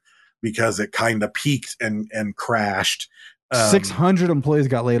winter because it kind of peaked and crashed. 600 employees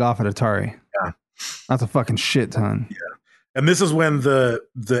got laid off at Atari. Yeah. That's a fucking shit ton. Yeah. And this is when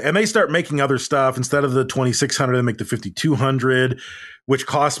and they start making other stuff. Instead of the 2600, they make the 5200, which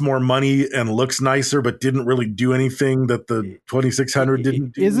costs more money and looks nicer, but didn't really do anything that the 2600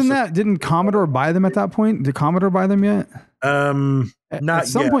 didn't do. Didn't Commodore buy them at that point? Did Commodore buy them yet? Not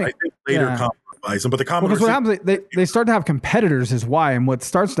some yet. point, I think later yeah. Commodore buys them, but the Commodore. Because what happens, they start to have competitors is why. And what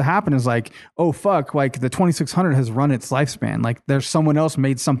starts to happen is like, oh, fuck, like the 2600 has run its lifespan. Like there's someone else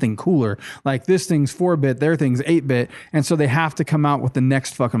made something cooler. Like this thing's 4-bit, their thing's 8-bit. And so they have to come out with the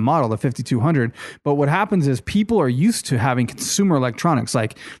next fucking model, the 5200. But what happens is people are used to having consumer electronics.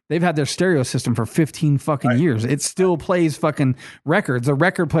 Like they've had their stereo system for 15 fucking years. It still plays fucking records. The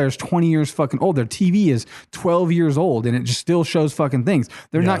record player is 20 years fucking old. Their TV is 12 years old and it just still shows fucking things.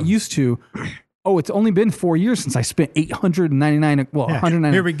 They're not used to, oh, it's only been 4 years since I spent $899. Well, Yeah,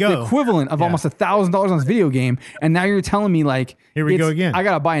 $199. here we go. The equivalent of almost $1,000 on this video game. And now you're telling me like, Here we go again. I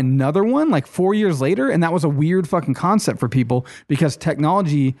got to buy another one like 4 years later. And that was a weird fucking concept for people because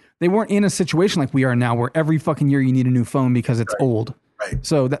technology, they weren't in a situation like we are now where every fucking year you need a new phone because it's old. Right.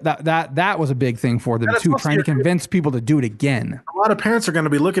 So that was a big thing for them And it's too, also trying to convince people to do it again. A lot of parents are going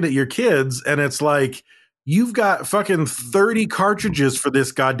to be looking at your kids and it's like, you've got fucking 30 cartridges for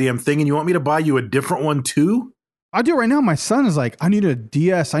this goddamn thing and you want me to buy you a different one too? I do it right now. My son is like, I need a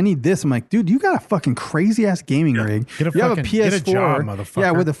DS. I need this. I'm like, dude, you got a fucking crazy ass gaming rig. Get a you have a fucking- PS4. get a job, motherfucker.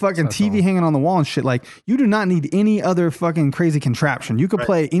 Yeah, with a fucking That's TV all. hanging on the wall and shit. Like, you do not need any other fucking crazy contraption. You could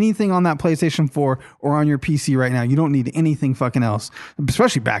play anything on that PlayStation 4 or on your PC right now. You don't need anything fucking else.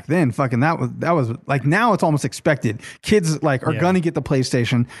 Especially back then, fucking that was like, now it's almost expected. Kids like are gonna get the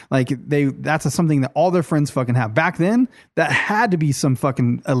PlayStation. Like that's something that all their friends fucking have. Back then, that had to be some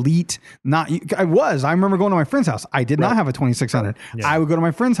fucking elite. I remember going to my friend's house. I did not have a 2600. I would go to my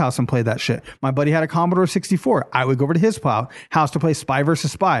friend's house and play that shit. My buddy had a Commodore 64. I would go over to his house to play Spy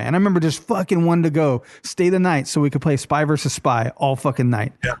versus Spy. And I remember just fucking wanting to go stay the night so we could play Spy versus Spy all fucking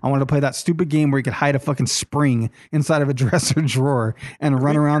night. Yeah. I wanted to play that stupid game where you could hide a fucking spring inside of a dresser drawer and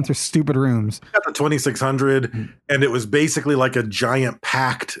run around through stupid rooms. Got the 2600, and it was basically like a giant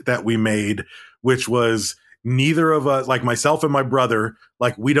pact that we made, which was neither of us, like myself and my brother,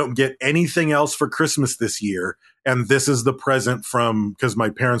 like we don't get anything else for Christmas this year. And this is the present because my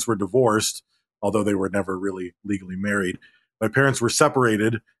parents were divorced, although they were never really legally married. My parents were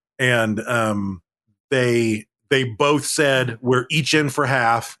separated, and they both said, we're each in for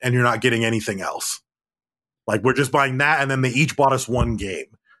half and you're not getting anything else. Like, we're just buying that. And then they each bought us one game.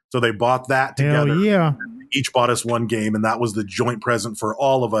 So they bought that together. Hell yeah. Each bought us one game, and that was the joint present for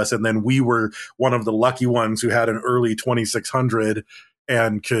all of us. And then we were one of the lucky ones who had an early 2600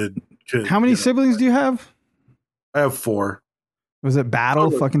 and could How many siblings do you have? I have 4. Was it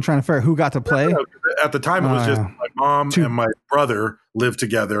battle fucking trying to figure out who got to play? At the time, it was just my mom and my brother lived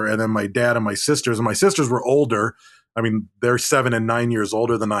together, and then my dad and my sisters. And my sisters were older. I mean, they're 7 and 9 years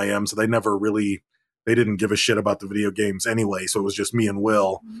older than I am, so they didn't give a shit about the video games anyway. So it was just me and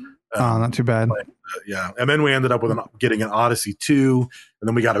Will. Not too bad. Yeah. And then we ended up with getting an Odyssey 2, and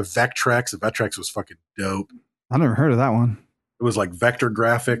then we got a Vectrex. The Vectrex was fucking dope. I never heard of that one. It was like vector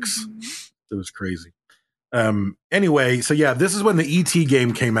graphics. It was crazy. Anyway, so yeah, this is when the ET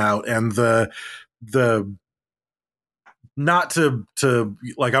game came out, and the not to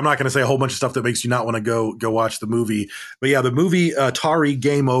like, I'm not going to say a whole bunch of stuff that makes you not want to go watch the movie, but yeah, the movie Atari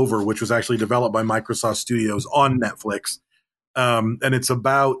Game Over, which was actually developed by Microsoft Studios on Netflix, and it's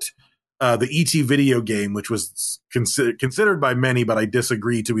about the ET video game, which was considered by many, but I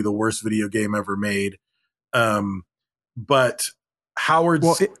disagree, to be the worst video game ever made. But Howard's...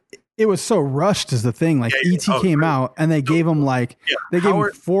 Well, it was so rushed is the thing. Like ET came out and they gave him him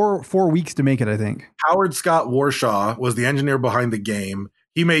four weeks to make it, I think. Howard Scott Warshaw was the engineer behind the game.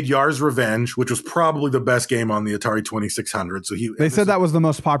 He made Yar's Revenge, which was probably the best game on the Atari 2600. So they said that was the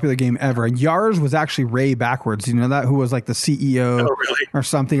most popular game ever. And Yar's was actually Ray backwards. You know that, who was like the CEO or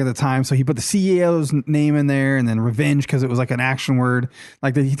something at the time. So he put the CEO's name in there, and then Revenge because it was like an action word.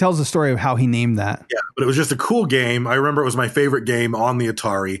 Like he tells the story of how he named that. Yeah, but it was just a cool game. I remember it was my favorite game on the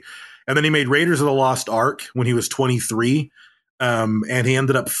Atari. And then he made Raiders of the Lost Ark when he was 23. And he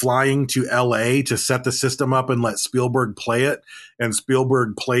ended up flying to LA to set the system up and let Spielberg play it. And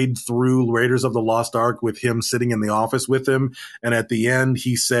Spielberg played through Raiders of the Lost Ark with him sitting in the office with him. And at the end,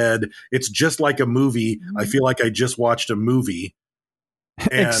 he said, "It's just like a movie. I feel like I just watched a movie."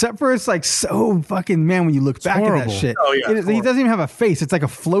 And except for it's like so fucking, man, when you look back at that shit, he doesn't even have a face. It's like a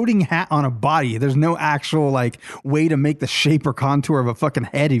floating hat on a body. There's no actual like way to make the shape or contour of a fucking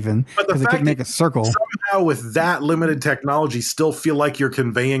head even, because they couldn't make a circle. Somehow with that limited technology still feel like you're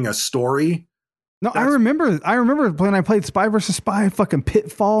conveying a story. No, I remember when I played Spy versus Spy, fucking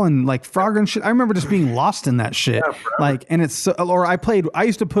Pitfall and like Frogger and shit. I remember just being lost in that shit. Yeah, like, and it's, or I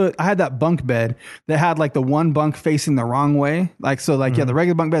had that bunk bed that had like the one bunk facing the wrong way. Like, so like, the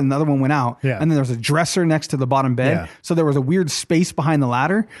regular bunk bed, and the other one went out. Yeah. And then there was a dresser next to the bottom bed. Yeah. So there was a weird space behind the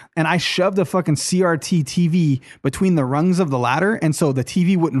ladder. And I shoved a fucking CRT TV between the rungs of the ladder. And so the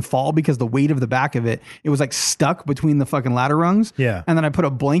TV wouldn't fall because the weight of the back of it was like stuck between the fucking ladder rungs. Yeah. And then I put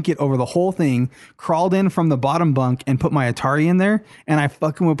a blanket over the whole thing, crawled in from the bottom bunk and put my Atari in there, and I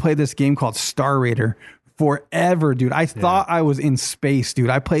fucking would play this game called Star Raider forever, dude. I thought I was in space, dude.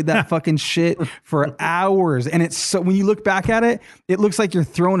 I played that fucking shit for hours, and it's so, when you look back at it, it looks like you're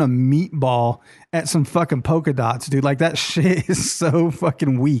throwing a meatball at some fucking polka dots, dude. Like, that shit is so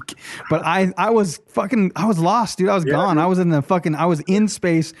fucking weak. But I was lost, dude. I was gone. I was in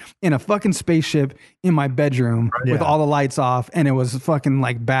space in a fucking spaceship in my bedroom with all the lights off, and it was fucking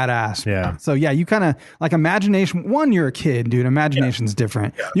like badass. Yeah. So yeah, you kind of like imagination. One, you're a kid, dude. Imagination's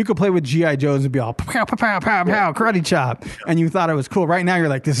different. Yeah. You could play with G.I. Joes and be all pow, pow, pow, pow, pow, karate chop, and you thought it was cool. Right now, you're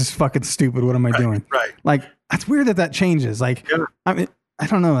like, this is fucking stupid. What am I doing? Right. Like, that's weird that changes. Like, I mean, I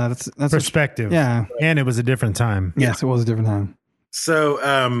don't know. That's perspective. Yeah. And it was a different time. Yes, it was a different time. So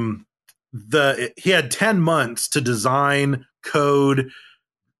he had 10 months to design, code,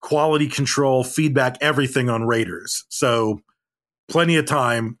 quality control, feedback, everything on Raiders. So plenty of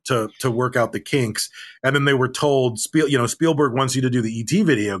time to work out the kinks. And then they were told, Spielberg wants you to do the E.T.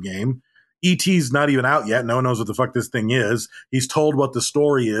 video game. E.T.'s not even out yet. No one knows what the fuck this thing is. He's told what the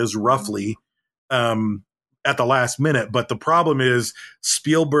story is roughly at the last minute. But the problem is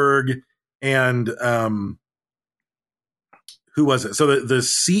Spielberg and who was it? So the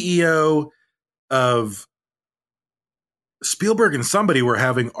CEO of Spielberg and somebody were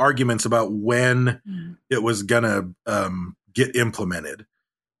having arguments about when it was gonna get implemented.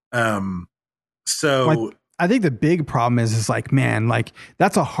 I think the big problem is like, man, like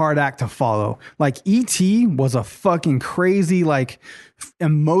that's a hard act to follow. Like E.T. was a fucking crazy, like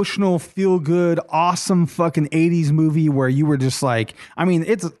emotional, feel good, awesome fucking 80s movie where you were just like, I mean,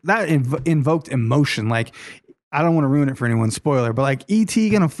 that invoked emotion. Like, I don't want to ruin it for anyone, spoiler, but like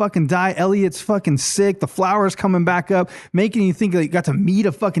E.T. gonna fucking die, Elliot's fucking sick, the flowers coming back up, making you think that you got to meet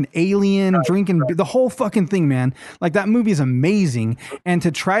a fucking alien, drinking the whole fucking thing, man. Like that movie is amazing. And to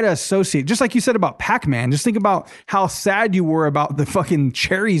try to associate, just like you said about Pac-Man, just think about how sad you were about the fucking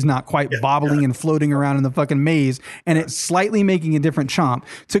cherries not quite bobbling and floating around in the fucking maze, and it's slightly making a different chomp.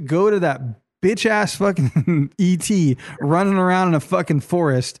 To go to that bitch ass fucking E.T. running around in a fucking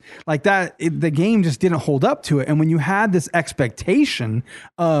forest like that, the game just didn't hold up to it. And when you had this expectation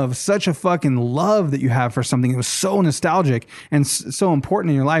of such a fucking love that you have for something that was so nostalgic and so important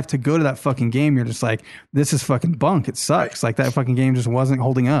in your life, to go to that fucking game, you're just like, this is fucking bunk. It sucks. Like that fucking game just wasn't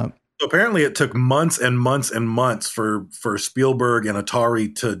holding up. So apparently it took months and months and months for Spielberg and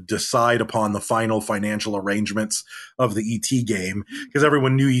Atari to decide upon the final financial arrangements of the E.T. game, because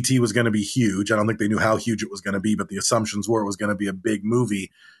everyone knew E.T. was going to be huge. I don't think they knew how huge it was going to be, but the assumptions were it was going to be a big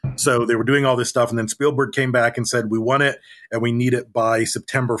movie. So they were doing all this stuff, and then Spielberg came back and said, we want it, and we need it by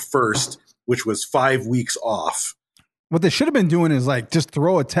September 1st, which was 5 weeks off. What they should have been doing is like just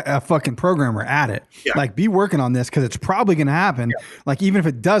throw a fucking programmer at it. Yeah. Like be working on this because it's probably going to happen. Yeah. Like even if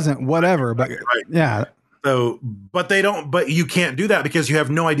it doesn't, whatever. But yeah. So, but you can't do that because you have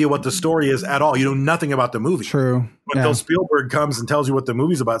no idea what the story is at all. You know nothing about the movie. True. Until Spielberg comes and tells you what the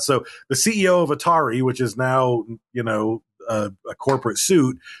movie's about. So the CEO of Atari, which is now, a corporate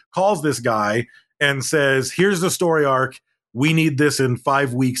suit, calls this guy and says, here's the story arc. We need this in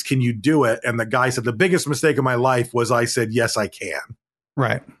 5 weeks. Can you do it? And the guy said, the biggest mistake of my life was I said, yes, I can.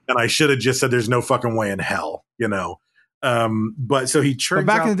 Right. And I should have just said, there's no fucking way in hell, But so he churned.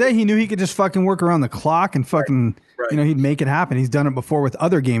 But back in the day, he knew he could just fucking work around the clock and fucking, he'd make it happen. He's done it before with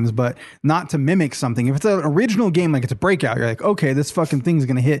other games, but not to mimic something. If it's an original game, like it's a Breakout, you're like, okay, this fucking thing's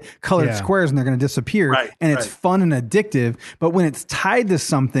going to hit colored squares and they're going to disappear. Right, and it's fun and addictive. But when it's tied to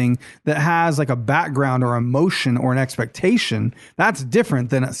something that has like a background or emotion or an expectation, that's different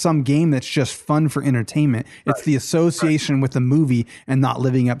than some game that's just fun for entertainment. It's the association with the movie and not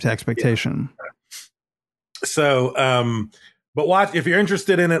living up to expectation. Yeah. So, but if you're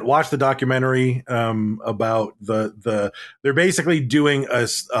interested in it, watch the documentary about they're basically doing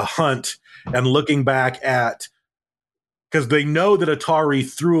a hunt and looking back at, because they know that Atari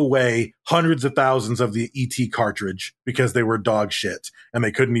threw away hundreds of thousands of the E.T. cartridge because they were dog shit and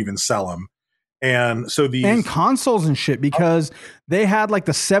they couldn't even sell them. And so and consoles and shit, because they had like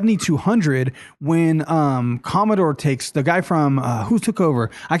the 7200 when Commodore takes the guy from who took over?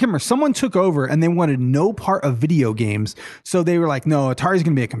 I can't remember. Someone took over and they wanted no part of video games. So they were like, no, Atari's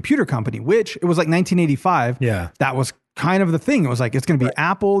going to be a computer company, which it was like 1985. Yeah. That was kind of the thing. It was like, it's going to be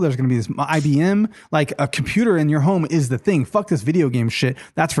Apple. There's going to be this IBM, like a computer in your home is the thing. Fuck this video game shit.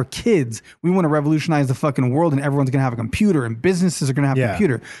 That's for kids. We want to revolutionize the fucking world and everyone's going to have a computer and businesses are going to have a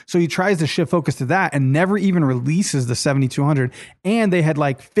computer. So he tries to shift focus to that and never even releases the 7200. And they had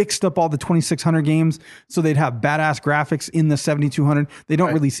like fixed up all the 2600 games. So they'd have badass graphics in the 7200. They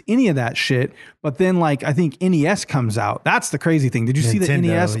don't release any of that shit. But then like, I think NES comes out. That's the crazy thing. Did you see that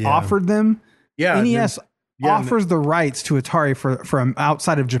NES offered them? Yeah. NES offers the rights to Atari from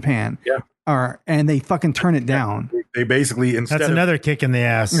outside of Japan. Yeah. And they fucking turn it down. They basically, instead that's another kick in the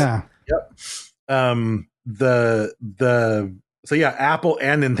ass. Yeah. Yep. So yeah, Apple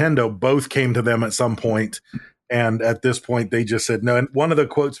and Nintendo both came to them at some point. And at this point, they just said no. And one of the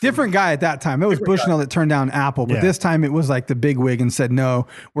quotes, different guy at that time. It was Bushnell that turned down Apple, but this time it was like the big wig and said, no,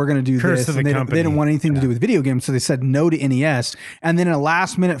 we're going to do Curse this. of the And they didn't want anything to do with video games. So they said no to NES. And then in a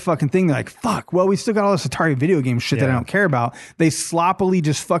last minute fucking thing, they're like, fuck, well, we still got all this Atari video game shit that I don't care about. They sloppily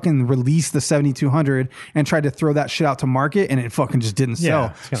just fucking released the 7200 and tried to throw that shit out to market, and it fucking just didn't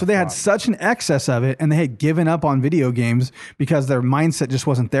sell. So they had such an excess of it, and they had given up on video games because their mindset just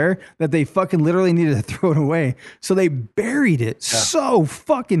wasn't there, that they fucking literally needed to throw it away. So they buried it so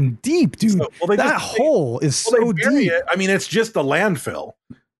fucking deep, dude. That hole is so deep. I mean, it's just a landfill.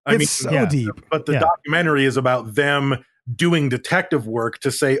 It's so deep. But the documentary is about them doing detective work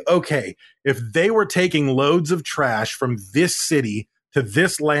to say, okay, if they were taking loads of trash from this city to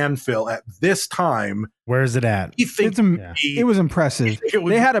this landfill at this time, where is it at? It was impressive.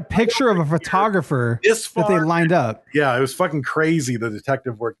 They had a picture of a photographer that they lined up. Yeah, it was fucking crazy, the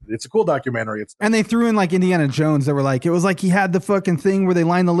detective work. It's a cool documentary. And they threw in like Indiana Jones. They were like, it was like he had the fucking thing where they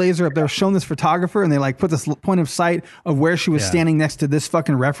lined the laser up. They were showing this photographer and they like put this point of sight of where she was standing next to this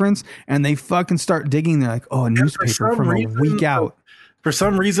fucking reference. And they fucking start digging. They're like, oh, a newspaper from a week out. For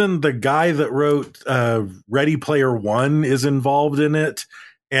some reason, the guy that wrote Ready Player One is involved in it,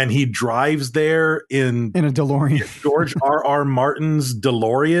 and he drives there in a DeLorean. George R.R. Martin's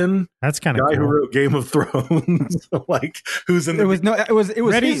DeLorean. That's kind of cool. Guy who wrote Game of Thrones, like who's in the. It was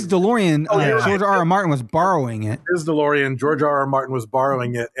his DeLorean. George R.R. Martin was borrowing it. His DeLorean. George R.R. Martin was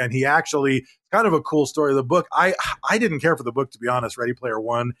borrowing it, and he actually. Kind of a cool story of the book. I didn't care for the book, to be honest. Ready Player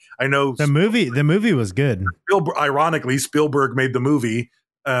One. I know the movie was good. Ironically, Spielberg made the movie,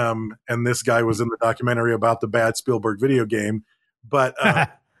 and this guy was in the documentary about the bad Spielberg video game. But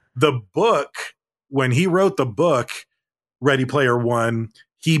the book, when he wrote the book, Ready Player One,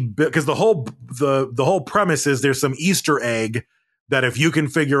 because the whole premise is there's some Easter egg that if you can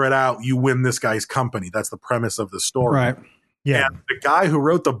figure it out, you win this guy's company. That's the premise of the story. Right. Yeah. And the guy who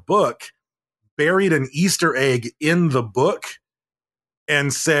wrote the book buried an Easter egg in the book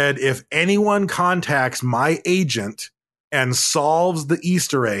and said, if anyone contacts my agent and solves the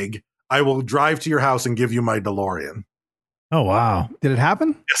Easter egg, I will drive to your house and give you my DeLorean. Oh, wow. Did it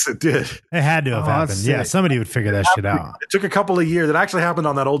happen? Yes, it did. It had to have happened. Yeah, somebody would figure that shit out. It took a couple of years. It actually happened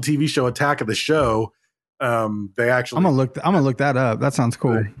on that old TV show, Attack of the Show. They actually. I'm gonna look that up. That sounds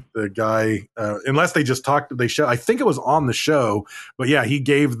cool. The guy, unless they just talked, they show. I think it was on the show, but yeah, he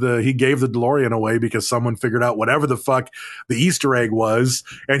gave the DeLorean away because someone figured out whatever the fuck the Easter egg was,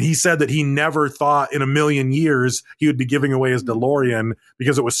 and he said that he never thought in a million years he would be giving away his DeLorean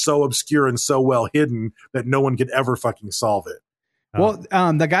because it was so obscure and so well hidden that no one could ever fucking solve it. Well,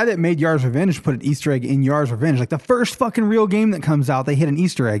 the guy that made Yar's Revenge put an Easter egg in Yar's Revenge. Like the first fucking real game that comes out, they hit an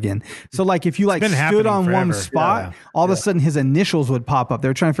Easter egg in. So like if you like stood on one spot, all of a sudden his initials would pop up. They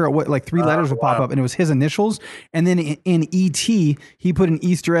were trying to figure out what like three letters would pop up, and it was his initials. And then in E.T., he put an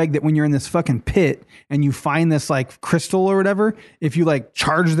Easter egg that when you're in this fucking pit and you find this like crystal or whatever, if you like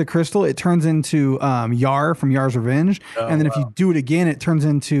charge the crystal, it turns into Yar from Yar's Revenge. And then if you do it again, it turns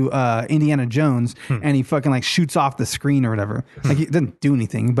into Indiana Jones, and he fucking like shoots off the screen or whatever. Like it doesn't do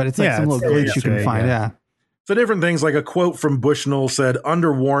anything, but it's like some little glitch you can find. Yeah. So different things, like a quote from Bushnell said,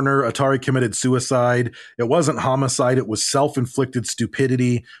 under Warner, Atari committed suicide. It wasn't homicide. It was self-inflicted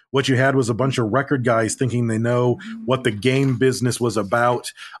stupidity. What you had was a bunch of record guys thinking they know what the game business was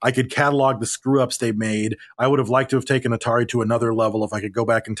about. I could catalog the screw-ups they made. I would have liked to have taken Atari to another level. If I could go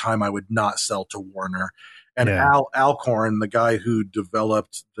back in time, I would not sell to Warner. And Al Alcorn, the guy who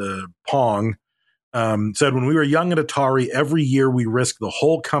developed the Pong, said, when we were young at Atari, every year we risked the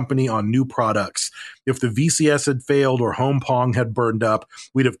whole company on new products. If the VCS had failed or Home Pong had burned up,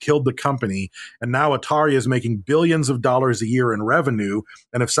 we'd have killed the company. And now Atari is making billions of dollars a year in revenue.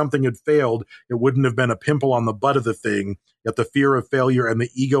 And if something had failed, it wouldn't have been a pimple on the butt of the thing. Yet the fear of failure and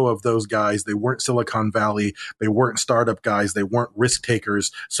the ego of those guys, they weren't Silicon Valley. They weren't startup guys. They weren't risk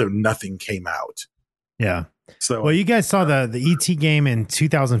takers. So nothing came out. Yeah. So, well, you guys saw the ET game in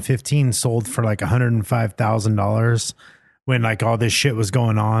 2015 sold for like $105,000 when like all this shit was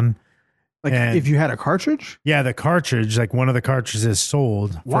going on. Like if you had a cartridge? Yeah, the cartridge, like one of the cartridges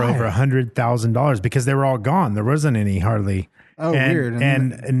sold for over $100,000 because they were all gone. There wasn't any hardly. Oh, weird.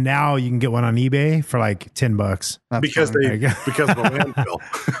 And now you can get one on eBay for like $10. Because of the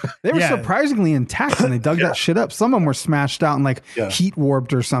landfill. They were surprisingly intact when they dug that shit up. Some of them were smashed out and like heat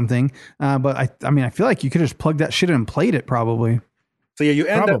warped or something. But I feel like you could just plug that shit in and played it probably. So yeah, you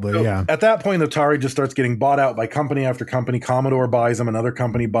end up at that point, Atari just starts getting bought out by company after company. Commodore buys them, another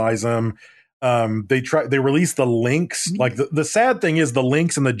company buys them. They release the Lynx. Like the sad thing is the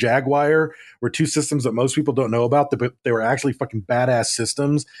Lynx and the Jaguar were two systems that most people don't know about, but they were actually fucking badass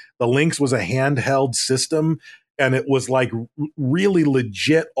systems. The Lynx was a handheld system, and it was like really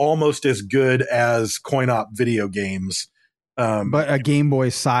legit, almost as good as coin-op video games. But a Game Boy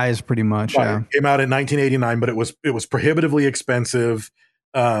size, pretty much. Right. It came out in 1989, but it was prohibitively expensive.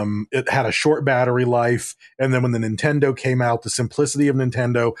 It had a short battery life, and then when the Nintendo came out, the simplicity of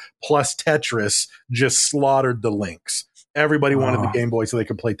Nintendo plus Tetris just slaughtered the Lynx. Everybody wanted the Game Boy so they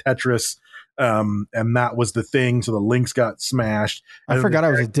could play Tetris, and that was the thing. So the Lynx got smashed. I forgot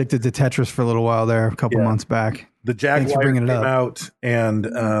I was addicted to Tetris for a little while there, a couple months back. The Jaguar came out,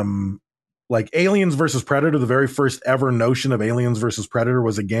 and like Aliens versus Predator, the very first ever notion of Aliens versus Predator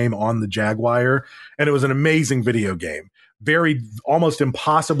was a game on the Jaguar, and it was an amazing video game. Very, almost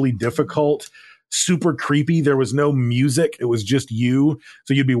impossibly difficult, super creepy. There was no music. It was just you.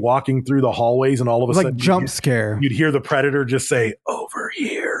 So you'd be walking through the hallways and all of a sudden jump scare. You'd hear the Predator just say, "Over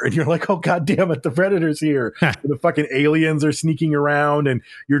here." And you're like, "Oh, God damn it. The Predator's here." The fucking aliens are sneaking around. And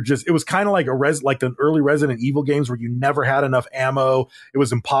it was kind of like like the early Resident Evil games where you never had enough ammo. It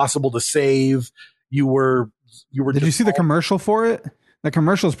was impossible to save. Did you see the commercial for it? The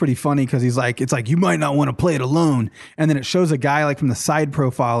commercial is pretty funny because it's like, you might not want to play it alone. And then it shows a guy like from the side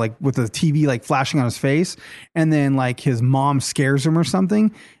profile, like with the TV, like flashing on his face. And then like his mom scares him or something.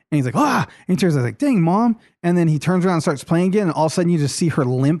 And he's like, ah, and he turns out like, dang, mom. And then he turns around and starts playing again. And all of a sudden you just see her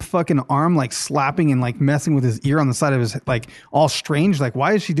limp fucking arm, like slapping and like messing with his ear on the side of his, like all strange. Like,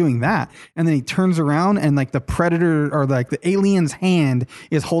 why is she doing that? And then he turns around and like the Predator or like the alien's hand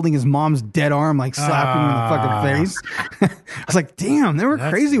is holding his mom's dead arm, like slapping him in the fucking face. I was like, damn, they were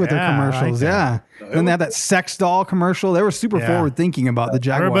crazy with their commercials. Like and they had that sex doll commercial. They were super forward thinking about the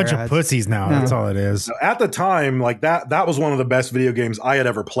Jaguar. We're a bunch of pussies now. Yeah. That's all it is. At the time, like that was one of the best video games I had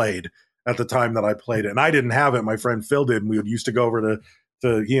ever played at the time that I played it. And I didn't have it. My friend Phil did. And we used to go over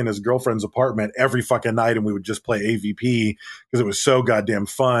to he and his girlfriend's apartment every fucking night. And we would just play AVP because it was so goddamn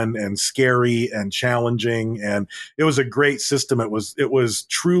fun and scary and challenging. And it was a great system. It was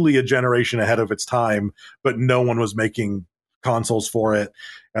truly a generation ahead of its time, but no one was making consoles for it.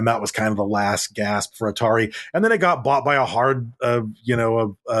 And that was kind of the last gasp for Atari. And then it got bought by a hard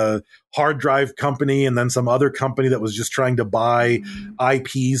drive company and then some other company that was just trying to buy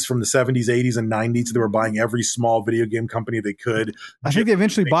IPs from the 70s, 80s, and 90s. So they were buying every small video game company they could. I think they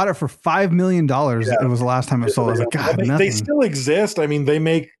eventually bought it for $5 million. It was the last time it sold. I was like, God, they still exist. I mean, they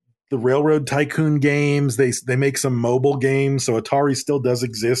make the Railroad Tycoon games. They make some mobile games. So Atari still does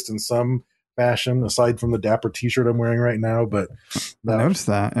exist in some fashion, aside from the dapper t-shirt I'm wearing right now. But I noticed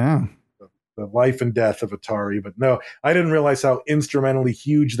that, yeah. The life and death of Atari. But no, I didn't realize how instrumentally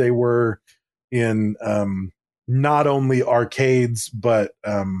huge they were in not only arcades, but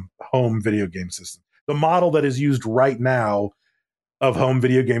home video game systems. The model that is used right now of home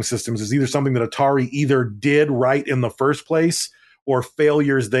video game systems is either something that Atari either did right in the first place or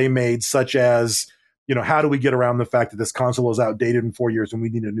failures they made, such as, how do we get around the fact that this console is outdated in 4 years and we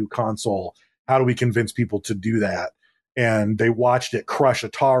need a new console? How do we convince people to do that? And they watched it crush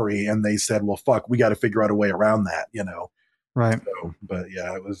Atari and they said, well, fuck, we got to figure out a way around that, Right. So, but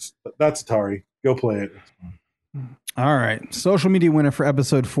yeah, that's Atari. Go play it. All right. Social media winner for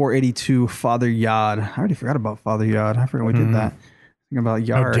episode 482, Father Yod. I already forgot about Father Yod. I forgot we did that. Thinking about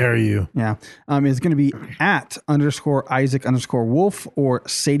Yard. How dare you? Yeah. It's going to be at _Isaac_Wolf or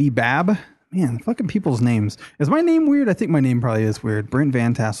Sadie Bab. Man, fucking people's names. Is my name weird? I think my name probably is weird. Brent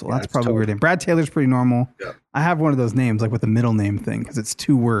Van Tassel. That's probably totally weird name. Brad Taylor's pretty normal. Yeah. I have one of those names, like with the middle name thing, because it's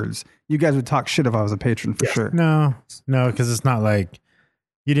 2 words. You guys would talk shit if I was a patron for sure. No, because it's not like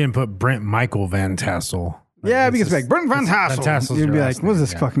you didn't put Brent Michael Van Tassel. Yeah, because like Brent Van Tassel. You'd be like, what's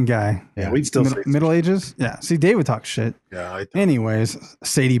this fucking guy? Yeah, we'd still say Middle Ages? Yeah. See, David talks shit. Yeah. Anyways,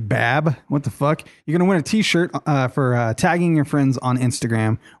 Sadie Bab, what the fuck? You're going to win a t-shirt for tagging your friends on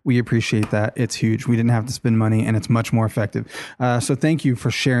Instagram. We appreciate that. It's huge. We didn't have to spend money and it's much more effective. So thank you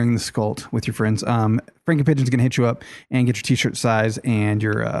for sharing the Skult with your friends. Frankie Pigeon's going to hit you up and get your t-shirt size and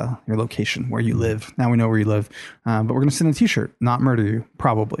your location, where you live. Now we know where you live. But we're going to send a t-shirt, not murder you,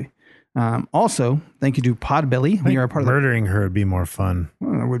 probably. Also, thank you to Podbelly. We are part of murdering her would be more fun.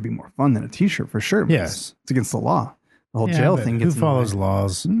 Well, it would be more fun than a t-shirt for sure. Yes. It's against the law. The whole jail thing gets who follows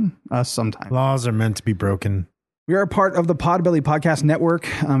laws? Us sometimes. Laws are meant to be broken. We are a part of the Podbelly Podcast Network.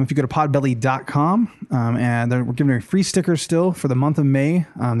 If you go to podbelly.com, and we're giving away free stickers still for the month of May.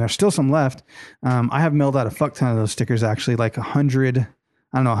 There's still some left. I have mailed out a fuck ton of those stickers, actually, like 100.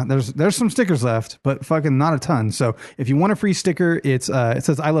 I don't know. There's some stickers left, but fucking not a ton. So if you want a free sticker, it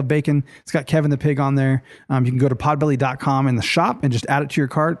says I love bacon. It's got Kevin the Pig on there. You can go to podbelly.com in the shop and just add it to your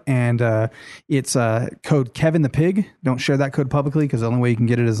cart. And it's code Kevin the Pig. Don't share that code publicly because the only way you can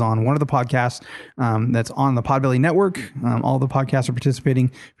get it is on one of the podcasts that's on the Podbelly network. All the podcasts are participating.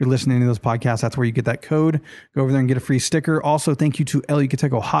 If you're listening to those podcasts, that's where you get that code. Go over there and get a free sticker. Also, thank you to El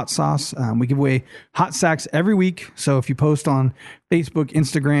Yucateco Hot Sauce. We give away hot sacks every week. So if you post on Facebook,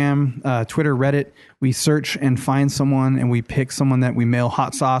 Instagram, Twitter, Reddit, we search and find someone and we pick someone that we mail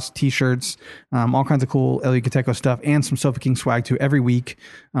hot sauce, t-shirts, all kinds of cool El Yucateco stuff and some Sofa King swag to every week.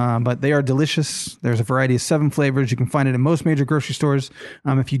 But they are delicious. There's a variety of 7 flavors. You can find it in most major grocery stores.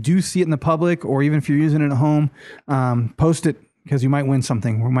 If you do see it in the public or even if you're using it at home, post it, because you might win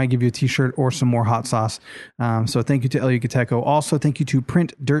something. We might give you a t-shirt or some more hot sauce. So thank you to El Yucateco. Also, thank you to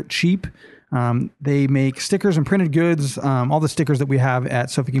Print Dirt Cheap. They make stickers and printed goods. All the stickers that we have at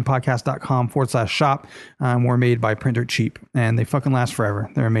SofaKingPodcast.com/shop were made by Print Dirt Cheap, and they fucking last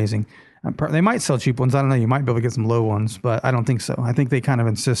forever. They're amazing. They might sell cheap ones. I don't know. You might be able to get some low ones, but I don't think so. I think they kind of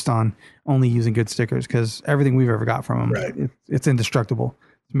insist on only using good stickers because everything we've ever got from them, it's indestructible.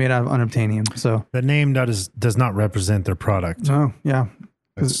 It's made out of unobtainium. So the name does not represent their product. Oh yeah,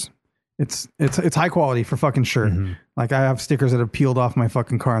 because it's high quality for fucking sure. Mm-hmm. Like I have stickers that have peeled off my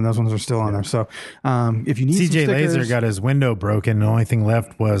fucking car, and those ones are still on there. So if you need CJ some stickers, Laser got his window broken. The only thing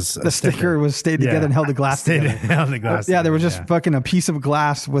left was the sticker was stayed together and held the glass together. Held the glass yeah, there was together, just fucking a piece of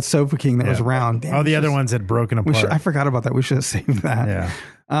glass with Sofa King that was round. Damn, all the other ones had broken apart. I forgot about that. We should have saved that. Yeah.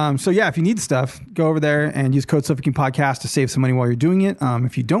 So yeah, if you need stuff, go over there and use code Sofa King Podcast to save some money while you're doing it.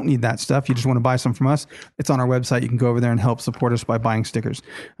 If you don't need that stuff, you just want to buy some from us, it's on our website. You can go over there and help support us by buying stickers.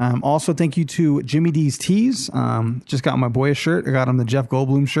 Also, thank you to Jimmy D's Tees. Just got my boy a shirt. I got him the Jeff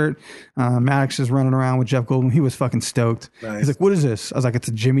Goldblum shirt. Maddox is running around with Jeff Goldblum. He was fucking stoked. Nice. He's like, "What is this?" I was like, "It's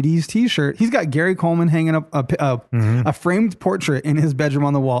a Jimmy D's T-shirt." He's got Gary Coleman hanging up a framed portrait in his bedroom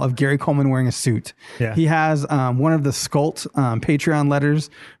on the wall of Gary Coleman wearing a suit. Yeah. He has one of the Skult Patreon letters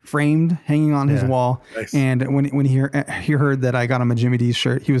framed hanging on his wall. Nice. And when he heard that I got him a Jimmy D's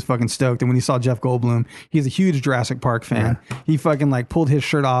shirt, he was fucking stoked. And when he saw Jeff Goldblum, he's a huge Jurassic Park fan. Yeah. He fucking like pulled his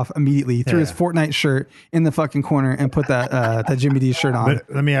shirt off immediately. He threw his Fortnite shirt in the fucking corner and put that Jimmy D's shirt on.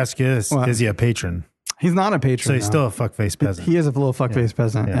 But let me ask you this: is he a patron? He's not a patron. So he's still a fuckface peasant. He is a little fuckface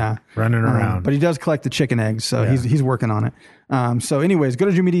peasant. Yeah. Running around. But he does collect the chicken eggs. So he's working on it. So anyways, go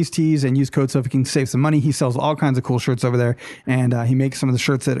to Jimmy D's Tees and use code Sofa King to save some money. He sells all kinds of cool shirts over there. And he makes some of the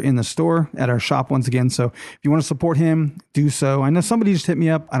shirts that are in the store at our shop once again. So if you want to support him, do so. I know somebody just hit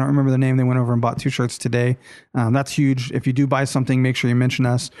me up. I don't remember the name. They went over and bought 2 shirts today. That's huge. If you do buy something, make sure you mention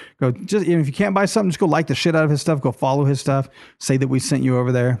us. If you can't buy something, just go like the shit out of his stuff. Go follow his stuff. Say that we sent you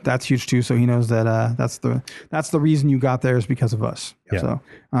over there. That's huge too. So he knows that that's the reason you got there is because of us. Yeah. So,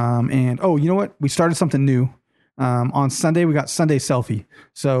 and you know what? We started something new. On Sunday, we got Sunday Selfie.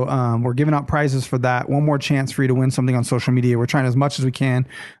 So we're giving out prizes for that. One more chance for you to win something on social media. We're trying as much as we can.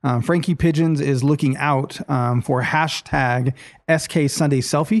 Frankie Pigeons is looking out for hashtag SK Sunday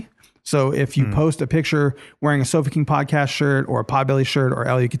Selfie. So if you post a picture wearing a Sofa King podcast shirt or a Podbelly shirt or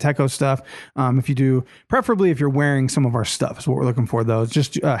Elio Kiteco stuff, if you do, preferably if you're wearing some of our stuff is what we're looking for though.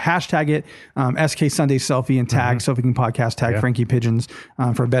 Just hashtag it SK Sunday Selfie and tag Sofa King Podcast, tag Frankie Pigeons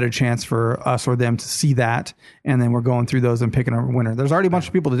for a better chance for us or them to see that. And then we're going through those and picking a winner. There's already a bunch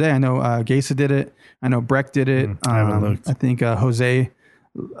of people today. I know Gesa did it. I know Breck did it. I haven't looked. I think Jose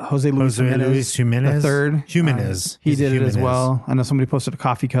Luis Jimenez, the third. Jimenez. He did it as well. I know somebody posted a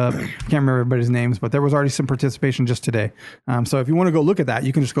coffee cup. Can't remember everybody's names, but there was already some participation just today. So if you want to go look at that,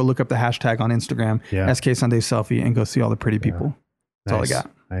 you can just go look up the hashtag on Instagram, SK Sunday Selfie, and go see all the pretty people. That's all I got.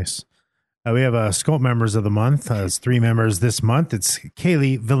 Nice. We have Skult members of the month. It's 3 members this month. It's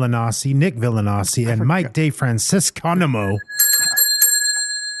Kaylee Villanasi, Nick Villanasi, and Mike DeFranciscanimo.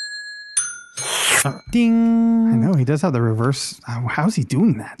 Ding. I know he does have the reverse. How's he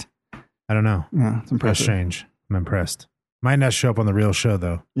doing that? I don't know. Yeah, it's impressive. That's strange. I'm impressed. Might not show up on the real show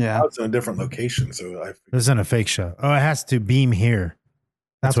though. Yeah, it's in a different location. So this isn't a fake show. Oh, it has to beam here.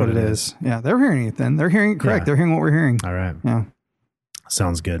 That's what it is. Yeah, they're hearing it then. They're hearing it correct. Yeah. They're hearing what we're hearing. All right. Yeah,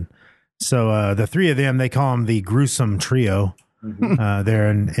 sounds good. So the 3 of them, they call them the Gruesome Trio. They're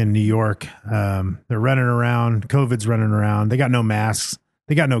in New York. They're running around. COVID's running around. They got no masks.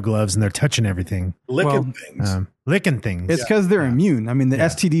 They got no gloves, and they're touching everything. Licking things. Licking things. It's because they're immune. I mean, the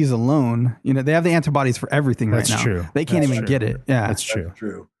STDs alone, they have the antibodies for everything right now. That's true. They can't even get it. Yeah. That's true. That's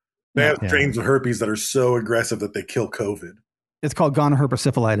true. They have strains of herpes that are so aggressive that they kill COVID. It's called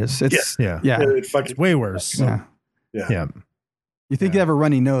gonorrhea-syphilitis. It's way worse. Yeah. You think you have a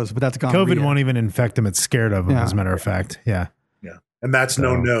runny nose, but that's gonorrhea. COVID won't even infect them. It's scared of them, as a matter of fact. Yeah. And that's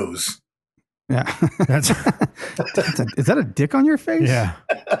no nose. Yeah. Is that a dick on your face? Yeah.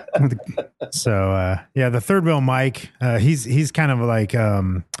 So, the third wheel Mike, he's kind of like,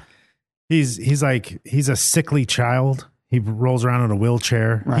 he's a sickly child. He rolls around in a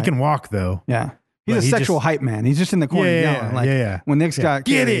wheelchair. Right. He can walk though. Yeah. He's a sexual hype man. He's just in the corner yelling. When Nick's got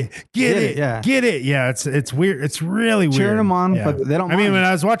get it. Yeah. It's weird. It's really weird. Cheering him on, but they don't. I mean, when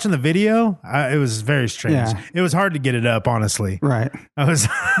I was watching the video, it was very strange. Yeah. It was hard to get it up, honestly. Right. I was.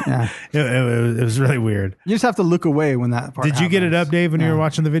 It was really weird. You just have to look away when that part. Did you get it up, Dave, when you were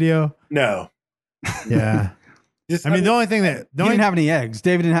watching the video? No. Yeah. The only thing that he didn't have any eggs.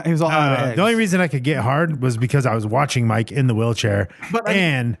 David he was all out of eggs. The only reason I could get hard was because I was watching Mike in the wheelchair,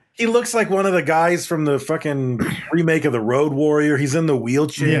 He looks like one of the guys from the fucking remake of the Road Warrior. He's in the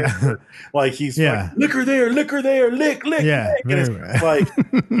wheelchair. Yeah. Like he's like, lick her there, lick, lick. Yeah, And it's like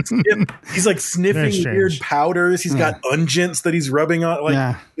he's like sniffing weird powders. He's got unguents that he's rubbing on.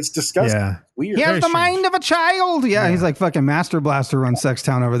 Like it's disgusting. Yeah. Weird. He has the mind of a child. Yeah, he's like fucking Master Blaster on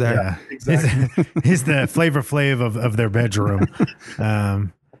Sextown over there. Yeah, Exactly. he's the Flavor Flav of their bedroom.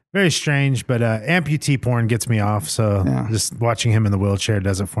 Very strange, but amputee porn gets me off. So just watching him in the wheelchair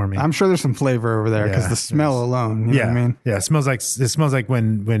does it for me. I'm sure there's some flavor over there because the smell alone. You know what I mean? Yeah, it smells like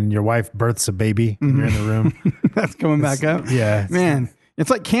when your wife births a baby and you're in the room. That's coming back up. Yeah, man, it's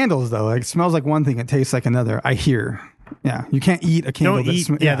like candles though. Like it smells like one thing, it tastes like another. I hear. Yeah, you can't eat a candle. Don't eat.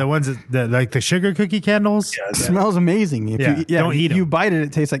 The ones that like the sugar cookie candles. It smells amazing. If you, don't eat if you bite it,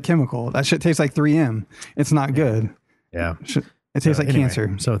 it tastes like chemical. That shit tastes like 3M. It's not good. Yeah. It tastes like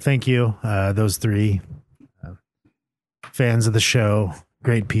cancer. So thank you, those three fans of the show,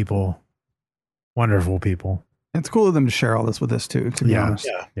 great people, wonderful people. It's cool of them to share all this with us too, to be honest.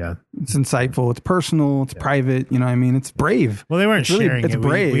 Yeah. It's insightful. It's personal. It's private. You know what I mean? It's brave. Well, they weren't It's really- sharing it's it.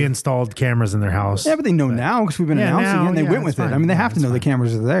 brave. We installed cameras in their house. Yeah, but they know now because we've been announcing it and they went with it. I mean, they have to know the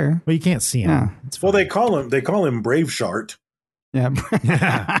cameras are there. Well, you can't see them. Yeah. Well, they call him Brave Shart. Yeah.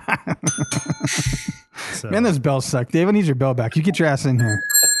 So, Man, those bells suck. Dave, I need your bell back. You get your ass in here.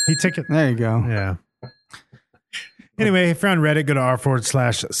 he took it. There you go. Yeah. Anyway, if you're on Reddit, go to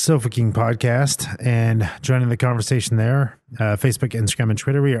r/Sofa King Podcast and join in the conversation there. Facebook, Instagram, and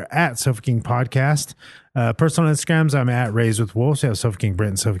Twitter. We are at Sofa King Podcast. Personal Instagrams, I'm at Raised with Wolves. We have Sofa King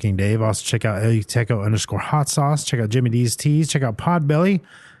Brent and Sofa King Dave. Also check out _hot sauce. Check out Jimmy D's Teas. Check out Podbelly.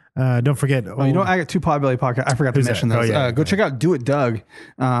 Don't forget. I got 2 Podbelly podcasts. I forgot to mention those. Go check out Do It Doug.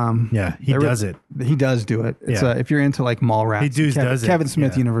 He does it. He does do it. It's if you're into like mall rats, does it. Kevin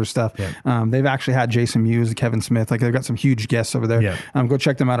Smith universe stuff. Yeah. They've actually had Jason Mewes, Kevin Smith. Like they've got some huge guests over there. Yeah. Go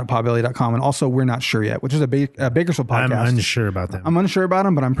check them out at podbelly.com. And also We're Not Sure Yet, which is a Bakersfield podcast. I'm unsure about them. I'm unsure about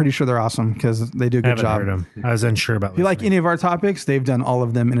them, but I'm pretty sure they're awesome because they do a good job. Heard them. I was unsure about. If you like any of our topics, they've done all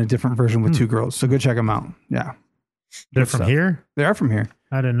of them in a different version with 2 girls. So go check them out. Yeah. They're from here? They are from here.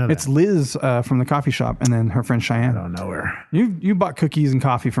 I didn't know that. It's Liz from the coffee shop and then her friend Cheyenne. I don't know her. You bought cookies and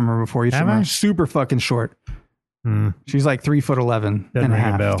coffee from her before. You Have I? super fucking short. She's like 3'11" and a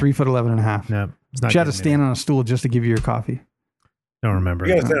half. 3'11" and a half. No, she had to stand on a stool just to give you your coffee. Don't remember.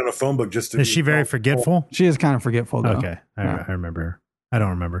 You got to stand on a phone book just to. Is she very forgetful? She is kind of forgetful though. Okay. I remember her. I don't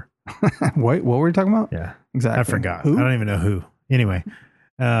remember. What were you talking about? Yeah. Exactly. I forgot. Who? I don't even know who. Anyway.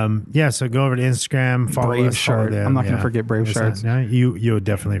 So go over to Instagram, follow Brave us, Shart. follow them. I'm not going to forget Brave Sharts. No, you'll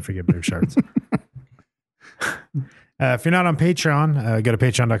definitely forget Brave Sharts. If you're not on Patreon, go to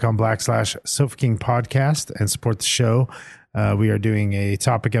patreon.com/Sofa King Podcast and support the show. We are doing a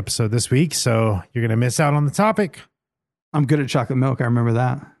topic episode this week, so you're going to miss out on the topic. I'm good at chocolate milk. I remember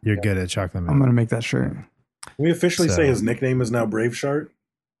that. You're good at chocolate milk. I'm going to make that shirt. Can we officially say his nickname is now Brave Shart?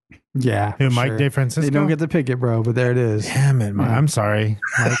 Yeah. Who, Mike DeFrancisco? They don't get to pick it, bro, but there it is. Damn it, Mike. I'm sorry.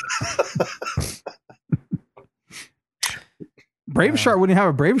 Mike. Brave Shart wouldn't have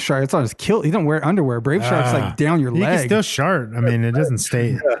a Brave Shart. It's on his kilt. He don't wear underwear. Brave Shart's like down your You leg. can still shart. I mean, it doesn't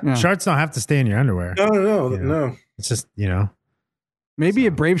stay. Yeah. Sharts don't have to stay in your underwear. No. It's just, Maybe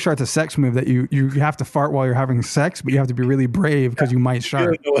a Brave Shart's a sex move that you have to fart while you're having sex, but you have to be really brave because you might shart.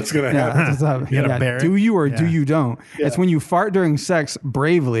 You don't know what's going to happen. You gotta bear it. Do you or do Yeah. you don't? Yeah. It's when you fart during sex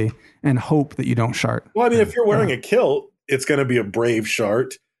bravely and hope that you don't shart. Well, I mean, if you're wearing a kilt, it's going to be a Brave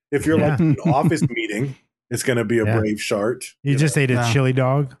Shart. If you're like in an office meeting, it's going to be a Brave Shart. You just ate a Yeah. chili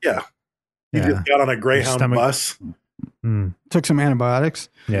dog? Yeah. You just got on a Greyhound stomach- bus. Took some antibiotics.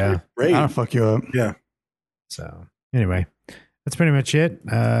 Yeah. Brave. That'll fuck you up. Yeah. So anyway, that's pretty much it.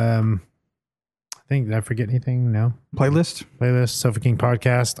 I think, did I forget anything? No. Playlist? Sofa King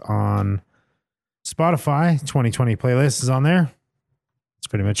Podcast on Spotify. 2020 playlist is on there. That's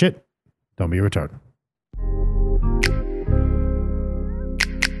pretty much it. Don't be retarded.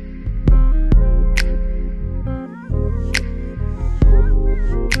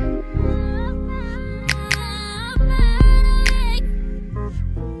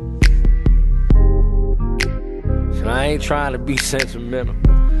 I ain't trying to be sentimental.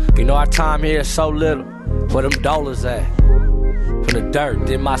 You know our time here is so little. Where them dollars at? From the dirt,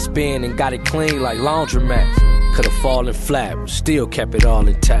 did my spin and got it clean like laundromats. Could've fallen flat, but still kept it all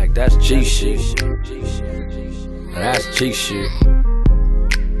intact. That's G shit. That's G shit.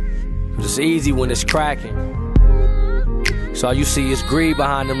 It's easy when it's cracking. So all you see is greed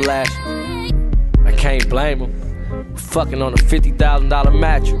behind them lashes. I can't blame them. Fucking on a $50,000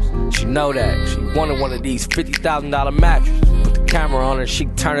 mattress. She know that. She wanted one of these $50,000 mattresses. Put the camera on her, she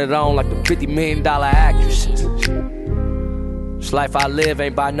turn it on like the $50 million actresses. This life I live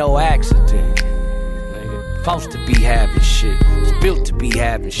ain't by no accident. Nigga, supposed to be having shit. It's built to be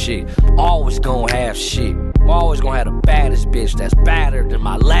having shit. Always gonna have shit. Always gonna have the baddest bitch that's badder than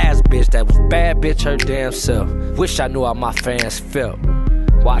my last bitch that was bad bitch her damn self. Wish I knew how my fans felt.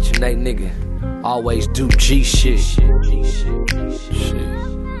 Watching they nigga always do G shit.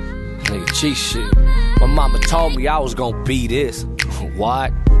 Nigga, G shit. My mama told me I was gonna be this.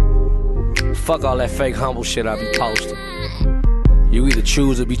 What? Fuck all that fake humble shit I be posting. You either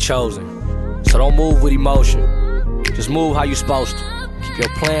choose or be chosen. So don't move with emotion. Just move how you supposed to. Keep your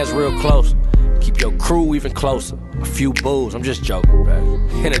plans real close. Keep your crew even closer. A few booze, I'm just joking, baby.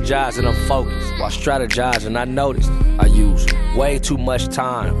 Energizing, I'm focused. While strategizing, I noticed I use way too much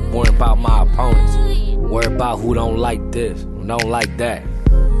time worrying about my opponents. Worry about who don't like this, who don't like that.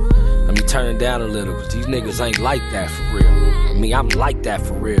 Let me turn it down a little, cause these niggas ain't like that for real. I mean, I'm like that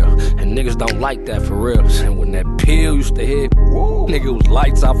for real, and niggas don't like that for real. And when that pill used to hit, woo, nigga was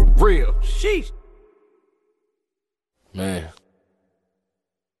lights out for real. Sheesh. Man.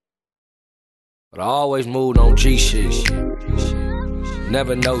 But I always moved on G shit.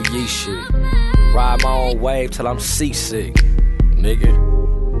 Never know ye shit. Ride my own wave till I'm seasick, nigga.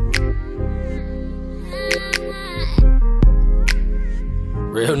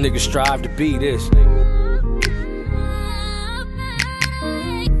 Real niggas strive to be this, nigga.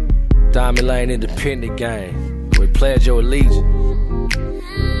 Diamond Lane independent game. We pledge your allegiance.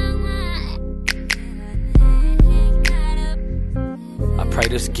 I pray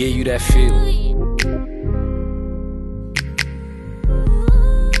this give you that feeling.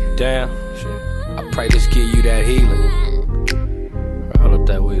 Damn, shit. I pray this give you that healing. Roll up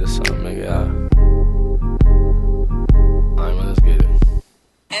that weed or something, nigga. Alright, man, let's get it.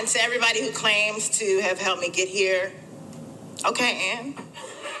 And to everybody who claims to have helped me get here, okay, Ann.